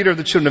Gad, the leader of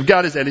the children of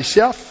Gad, is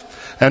Elishaph.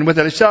 And with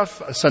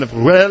Elishaph, a son of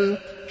Ruel,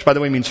 which by the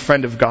way means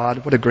friend of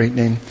God. What a great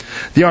name.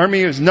 The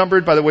army is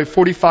numbered, by the way,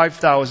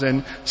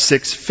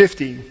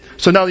 45,650.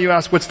 So now you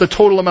ask, what's the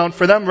total amount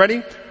for them? Ready?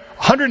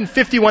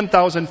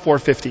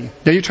 151,450.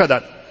 Now you try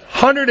that.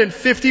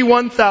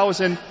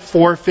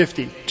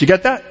 151,450. Did you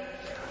get that?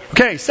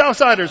 Okay,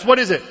 Southsiders, what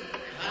is it?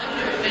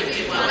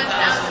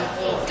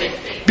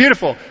 151,450.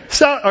 Beautiful.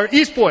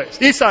 East boys,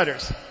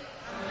 Eastsiders.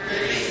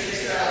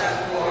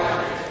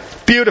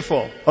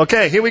 Beautiful.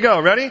 Okay, here we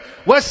go. Ready?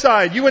 West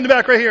side, you in the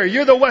back right here.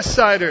 You're the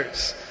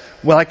Westsiders.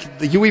 Well,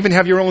 you even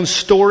have your own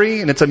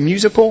story, and it's a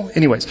musical.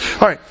 Anyways.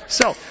 Alright,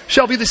 so,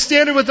 shall be the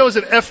standard with those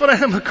of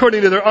Ephraim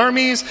according to their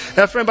armies.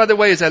 Ephraim, by the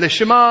way, is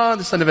Elishama,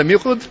 the son of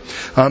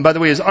Amichud. By the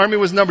way, his army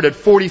was numbered at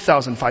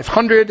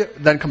 40,500.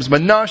 Then comes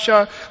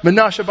Manasseh.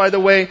 Manasseh, by the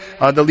way,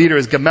 the leader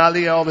is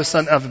Gamaliel, the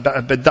son of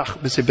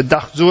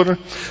Bedachzur.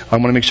 I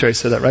want to make sure I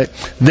said that right.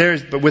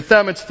 But with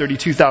them, it's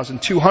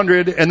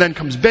 32,200. And then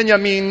comes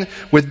Benjamin.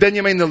 With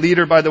Benjamin, the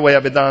leader, by the way,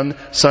 Abidan,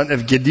 son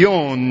of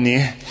Gideon.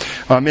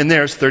 And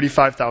there's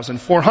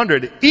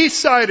 35,400.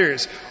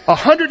 Eastsiders,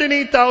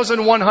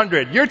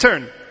 108,100. Your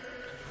turn.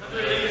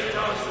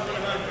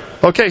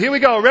 108,100. Okay, here we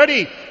go.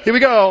 Ready? Here we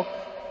go.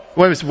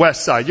 Wait, it's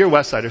West Side. You're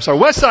Westsiders. So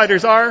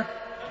Westsiders are?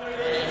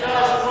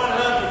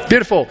 108,100.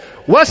 Beautiful.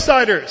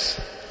 Westsiders.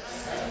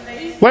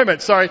 Wait a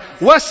minute, sorry.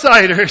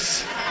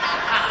 Westsiders.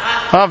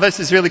 Oh, this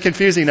is really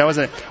confusing now,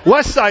 isn't it?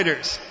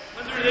 Westsiders.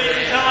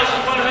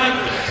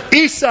 108,100.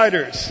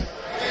 Eastsiders.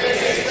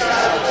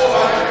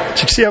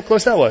 Did you see how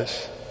close that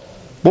was?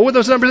 What were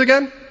those numbers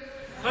again?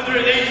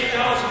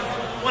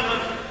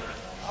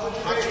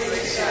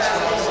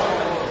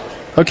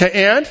 180,100. Okay,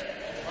 and?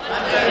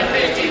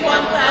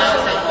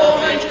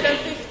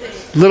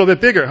 151,450. A little bit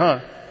bigger,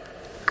 huh?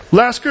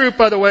 Last group,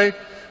 by the way.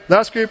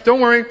 Last group,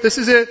 don't worry, this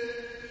is it.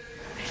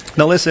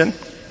 Now listen.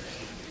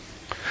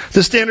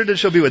 The standard that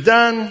shall be with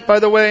Dan, by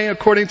the way,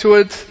 according to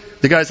it.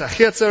 The guy's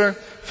Achiezer,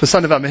 the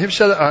son of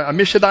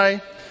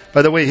Amishadai.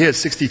 By the way, he has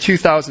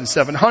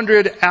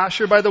 62,700.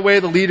 Asher, by the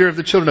way, the leader of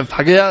the children of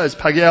Pagiel, is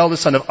Pagiel, the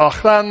son of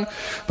Achlan.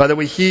 By the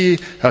way, he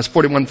has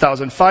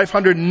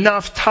 41,500.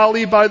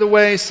 Naphtali, by the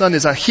way, son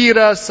is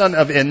Ahira, son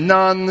of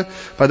Enan.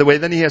 By the way,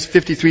 then he has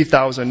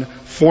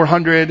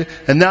 53,400.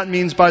 And that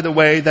means, by the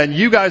way, then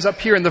you guys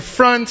up here in the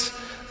front,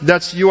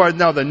 you are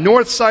now the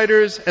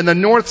Northsiders, and the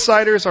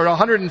Northsiders are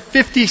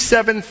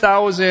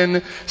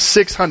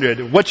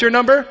 157,600. What's your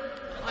number?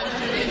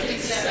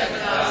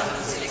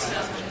 157,600.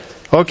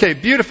 Okay,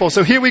 beautiful.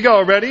 So here we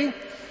go. Ready?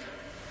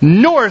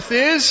 North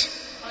is?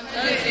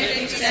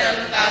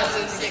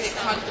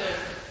 157,600.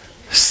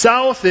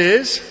 South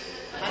is?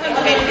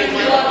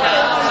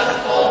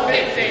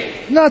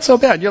 151,450. Not so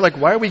bad. You're like,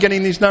 why are we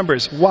getting these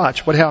numbers?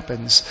 Watch what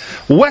happens.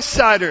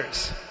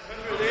 Westsiders.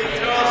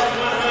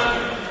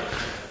 108,100.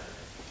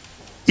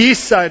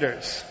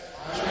 Eastsiders.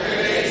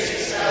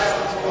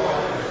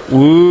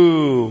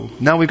 Ooh.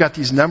 Now we've got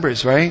these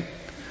numbers, right?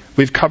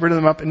 We've covered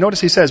them up. And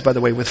notice he says, by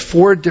the way, with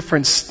 4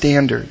 different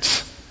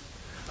standards.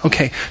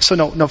 Okay, so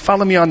no,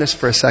 follow me on this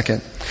for a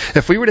second.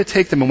 If we were to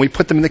take them and we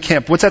put them in the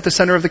camp, what's at the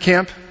center of the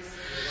camp?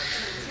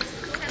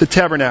 The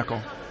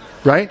tabernacle,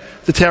 right?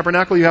 The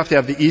tabernacle, you have to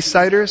have the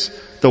Eastsiders,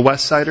 the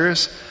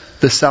Westsiders,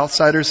 the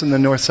Southsiders, and the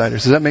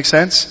Northsiders. Does that make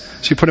sense?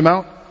 So you put them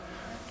out?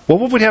 Well,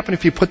 what would happen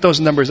if you put those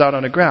numbers out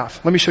on a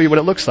graph? Let me show you what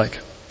it looks like.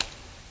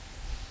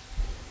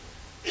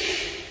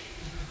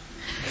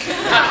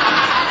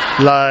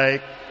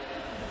 Like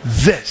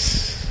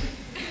this.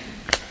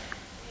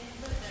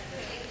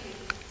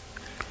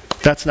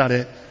 That's not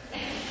it.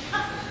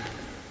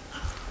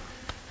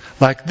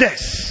 Like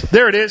this.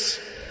 There it is.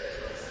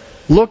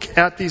 Look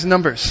at these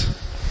numbers.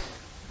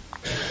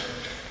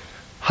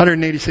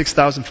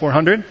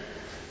 186,400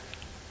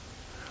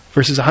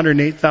 versus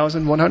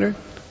 108,100.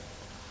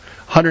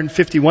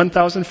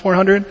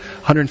 151,400.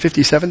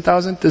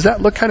 157,000. Does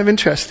that look kind of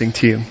interesting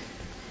to you?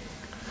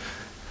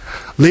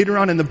 Later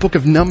on in the book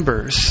of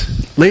Numbers,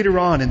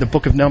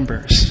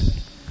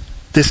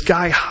 this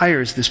guy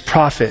hires this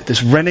prophet,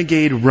 this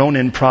renegade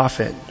Ronin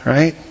prophet,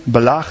 right?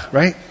 Balak,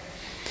 right?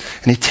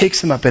 And he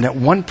takes him up, and at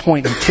one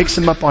point he takes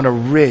him up on a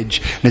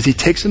ridge. And as he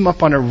takes him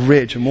up on a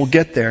ridge, and we'll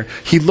get there,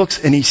 he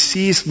looks and he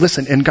sees,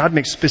 listen, and God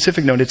makes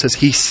specific note, it says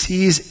he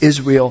sees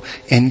Israel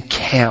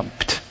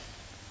encamped.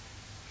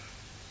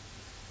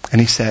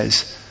 And he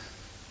says,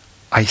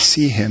 I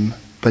see him,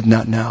 but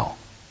not now.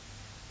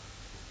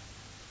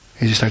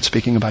 He just starts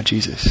speaking about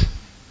Jesus.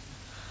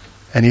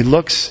 And he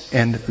looks,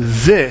 and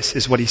this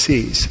is what he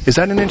sees. Is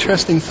that an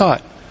interesting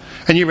thought?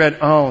 And you read,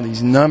 oh,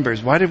 these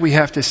numbers. Why did we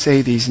have to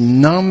say these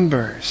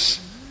numbers?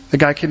 The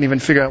guy couldn't even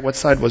figure out what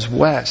side was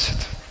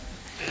west.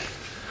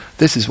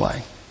 This is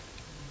why.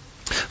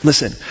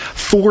 Listen,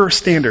 4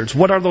 standards.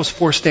 What are those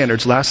 4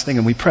 standards? Last thing,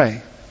 and we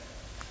pray.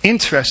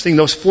 Interesting,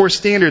 those 4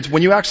 standards,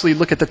 when you actually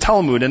look at the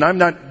Talmud, and I'm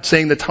not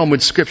saying the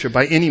Talmud scripture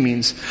by any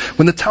means,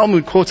 when the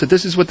Talmud quotes it,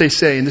 this is what they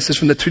say, and this is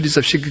from the treatise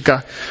of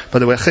Chigiga, by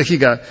the way,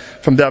 Chagiga,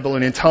 from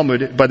Babylonian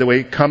Talmud, by the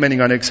way, commenting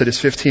on Exodus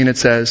 15, it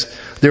says,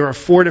 there are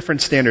 4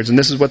 different standards, and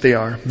this is what they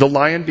are. The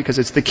lion, because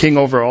it's the king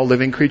over all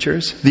living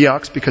creatures. The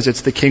ox, because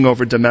it's the king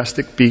over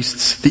domestic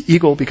beasts. The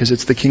eagle, because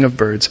it's the king of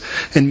birds.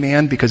 And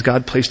man, because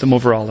God placed him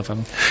over all of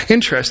them.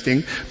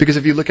 Interesting, because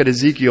if you look at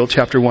Ezekiel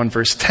chapter 1,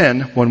 verse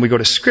 10, when we go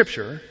to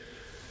scripture,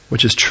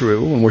 which is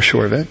true, and we're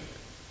sure of it.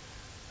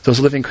 Those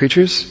living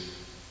creatures,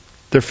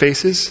 their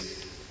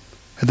faces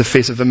had the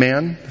face of a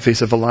man, the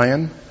face of a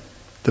lion,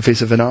 the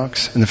face of an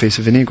ox, and the face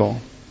of an eagle.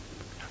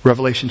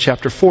 Revelation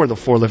chapter 4, the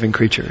 4 living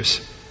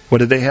creatures. What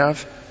did they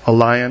have? A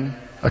lion,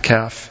 a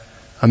calf,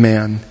 a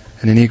man,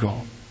 and an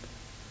eagle.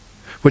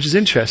 Which is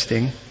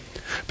interesting,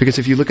 because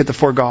if you look at the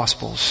 4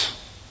 Gospels,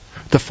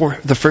 the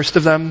first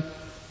of them,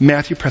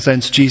 Matthew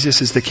presents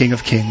Jesus as the King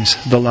of Kings,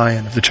 the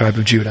Lion of the tribe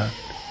of Judah.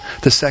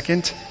 The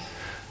second,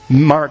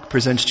 Mark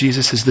presents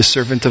Jesus as the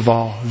servant of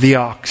all, the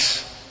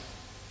ox,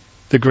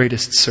 the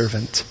greatest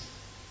servant.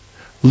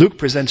 Luke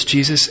presents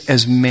Jesus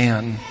as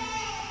man.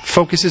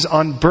 Focuses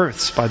on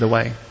births, by the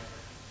way,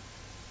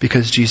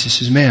 because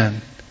Jesus is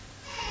man.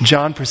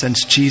 John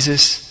presents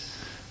Jesus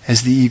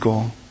as the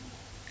eagle,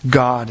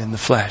 God in the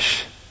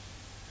flesh.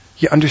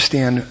 You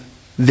understand,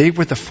 they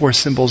were the 4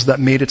 symbols that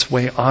made its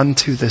way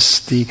onto this,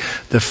 the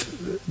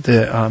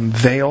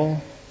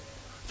veil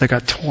that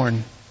got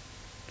torn.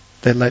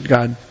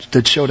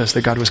 That showed us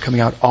that God was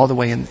coming out all the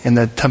way in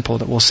the temple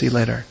that we'll see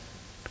later.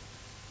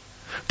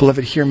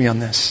 Beloved, hear me on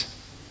this.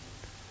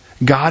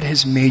 God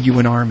has made you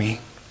an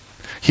army.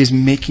 He's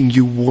making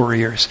you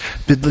warriors.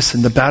 But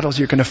listen, the battles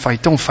you're going to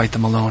fight, don't fight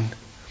them alone.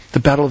 The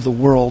battle of the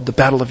world, the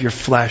battle of your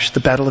flesh, the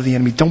battle of the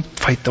enemy, don't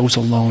fight those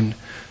alone.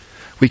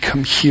 We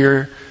come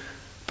here,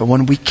 but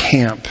when we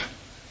camp,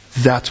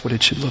 that's what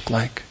it should look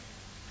like.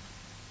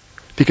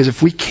 Because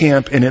if we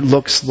camp and it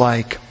looks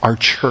like our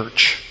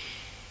church,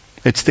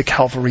 it's the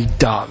Calvary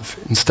dove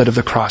instead of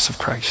the cross of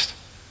Christ,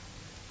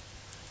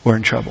 we're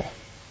in trouble.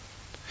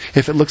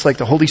 If it looks like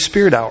the Holy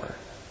Spirit hour,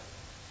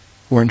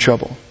 we're in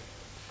trouble.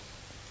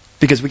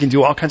 Because we can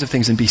do all kinds of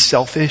things and be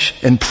selfish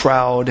and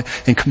proud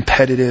and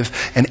competitive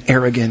and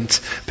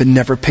arrogant, but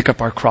never pick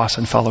up our cross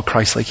and follow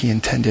Christ like He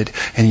intended.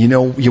 And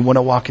you want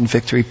to walk in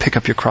victory, pick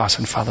up your cross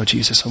and follow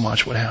Jesus and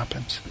watch what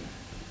happens.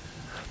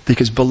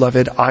 Because,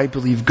 beloved, I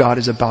believe God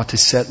is about to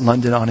set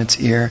London on its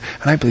ear,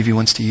 and I believe He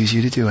wants to use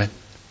you to do it.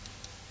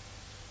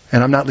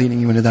 And I'm not leading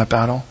you into that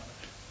battle.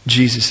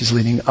 Jesus is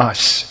leading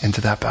us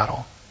into that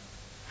battle.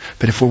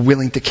 But if we're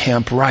willing to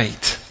camp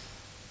right,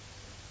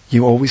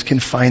 you always can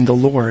find the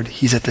Lord.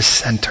 He's at the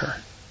center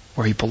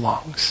where He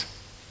belongs.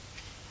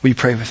 Will you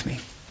pray with me?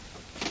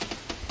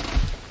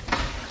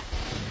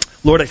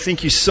 Lord, I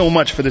thank You so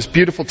much for this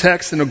beautiful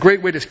text and a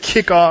great way to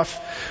kick off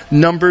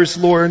Numbers,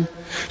 Lord.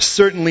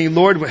 Certainly,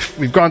 Lord,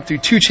 we've gone through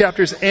 2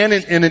 chapters and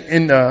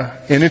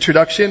an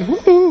introduction.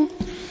 Woo-hoo.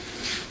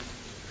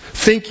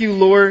 Thank You,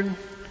 Lord,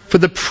 for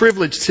the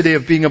privilege today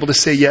of being able to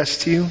say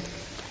yes to You.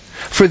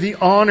 For the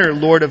honor,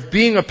 Lord, of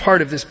being a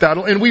part of this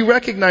battle. And we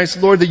recognize,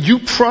 Lord, that You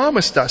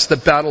promised us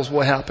that battles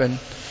will happen.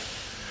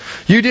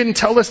 You didn't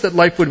tell us that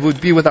life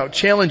would be without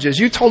challenges.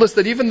 You told us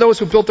that even those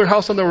who built their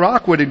house on the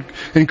rock would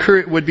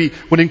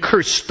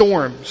incur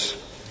storms.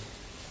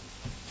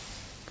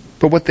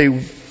 But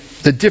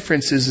the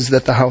difference is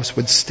that the house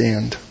would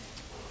stand.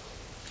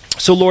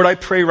 So, Lord, I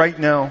pray right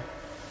now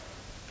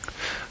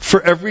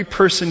for every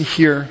person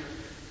here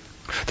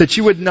that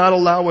You would not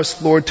allow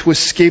us, Lord, to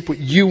escape what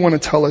You want to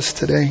tell us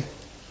today.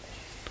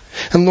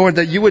 And Lord,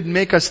 that You would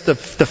make us the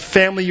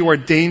family You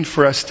ordained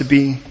for us to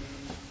be.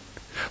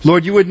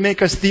 Lord, You would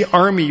make us the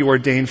army You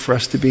ordained for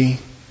us to be.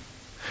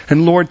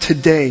 And Lord,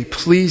 today,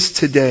 please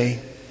today,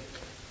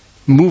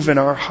 move in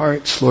our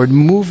hearts, Lord,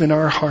 move in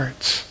our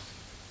hearts.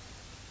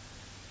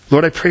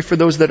 Lord, I pray for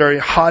those that are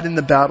hot in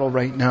the battle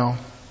right now.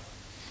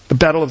 The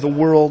battle of the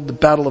world, the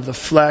battle of the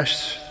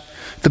flesh,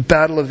 the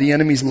battle of the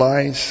enemy's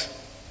lies.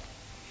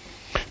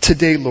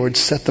 Today, Lord,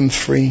 set them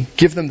free.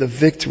 Give them the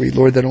victory,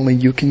 Lord, that only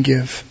You can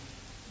give.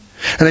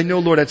 And I know,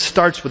 Lord, it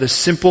starts with a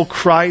simple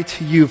cry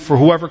to You, for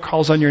whoever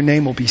calls on Your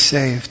name will be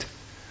saved.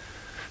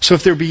 So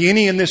if there be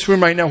any in this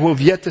room right now who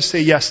have yet to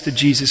say yes to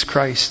Jesus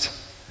Christ,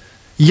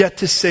 yet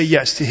to say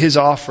yes to His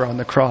offer on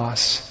the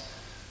cross,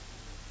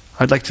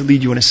 I'd like to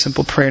lead you in a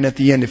simple prayer. And at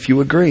the end, if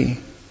you agree,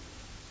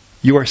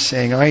 you are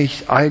saying,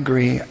 I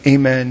agree,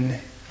 amen.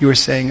 You are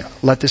saying,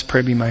 let this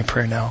prayer be my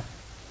prayer now.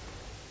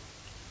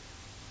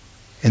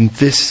 And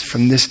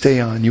from this day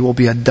on, you will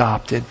be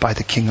adopted by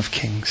the King of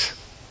Kings.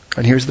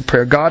 And here's the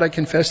prayer. God, I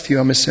confess to You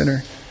I'm a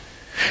sinner.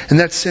 And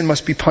that sin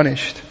must be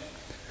punished.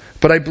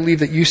 But I believe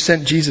that You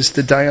sent Jesus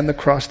to die on the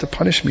cross to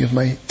punish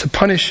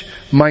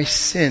my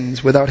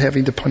sins without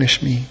having to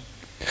punish me.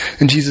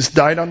 And Jesus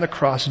died on the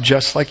cross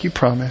just like You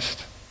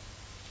promised.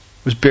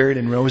 Was buried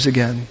and rose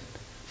again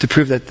to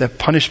prove that the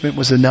punishment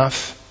was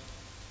enough.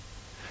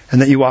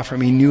 And that You offer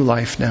me new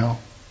life now.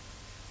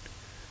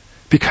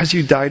 Because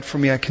You died for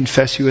me, I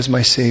confess You as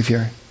my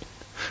Savior.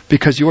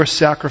 Because your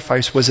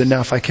sacrifice was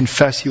enough, I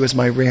confess you as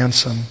my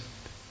ransom.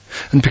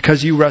 And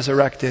because you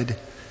resurrected,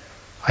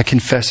 I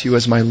confess you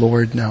as my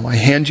Lord now. I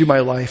hand you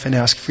my life and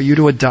ask for you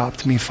to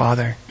adopt me,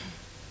 Father,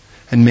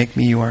 and make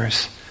me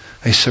yours.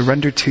 I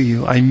surrender to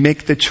you. I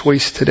make the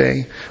choice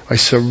today. I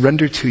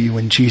surrender to you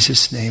in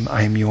Jesus' name.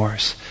 I am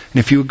yours.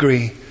 And if you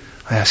agree,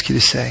 I ask you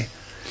to say,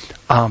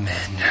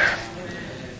 Amen.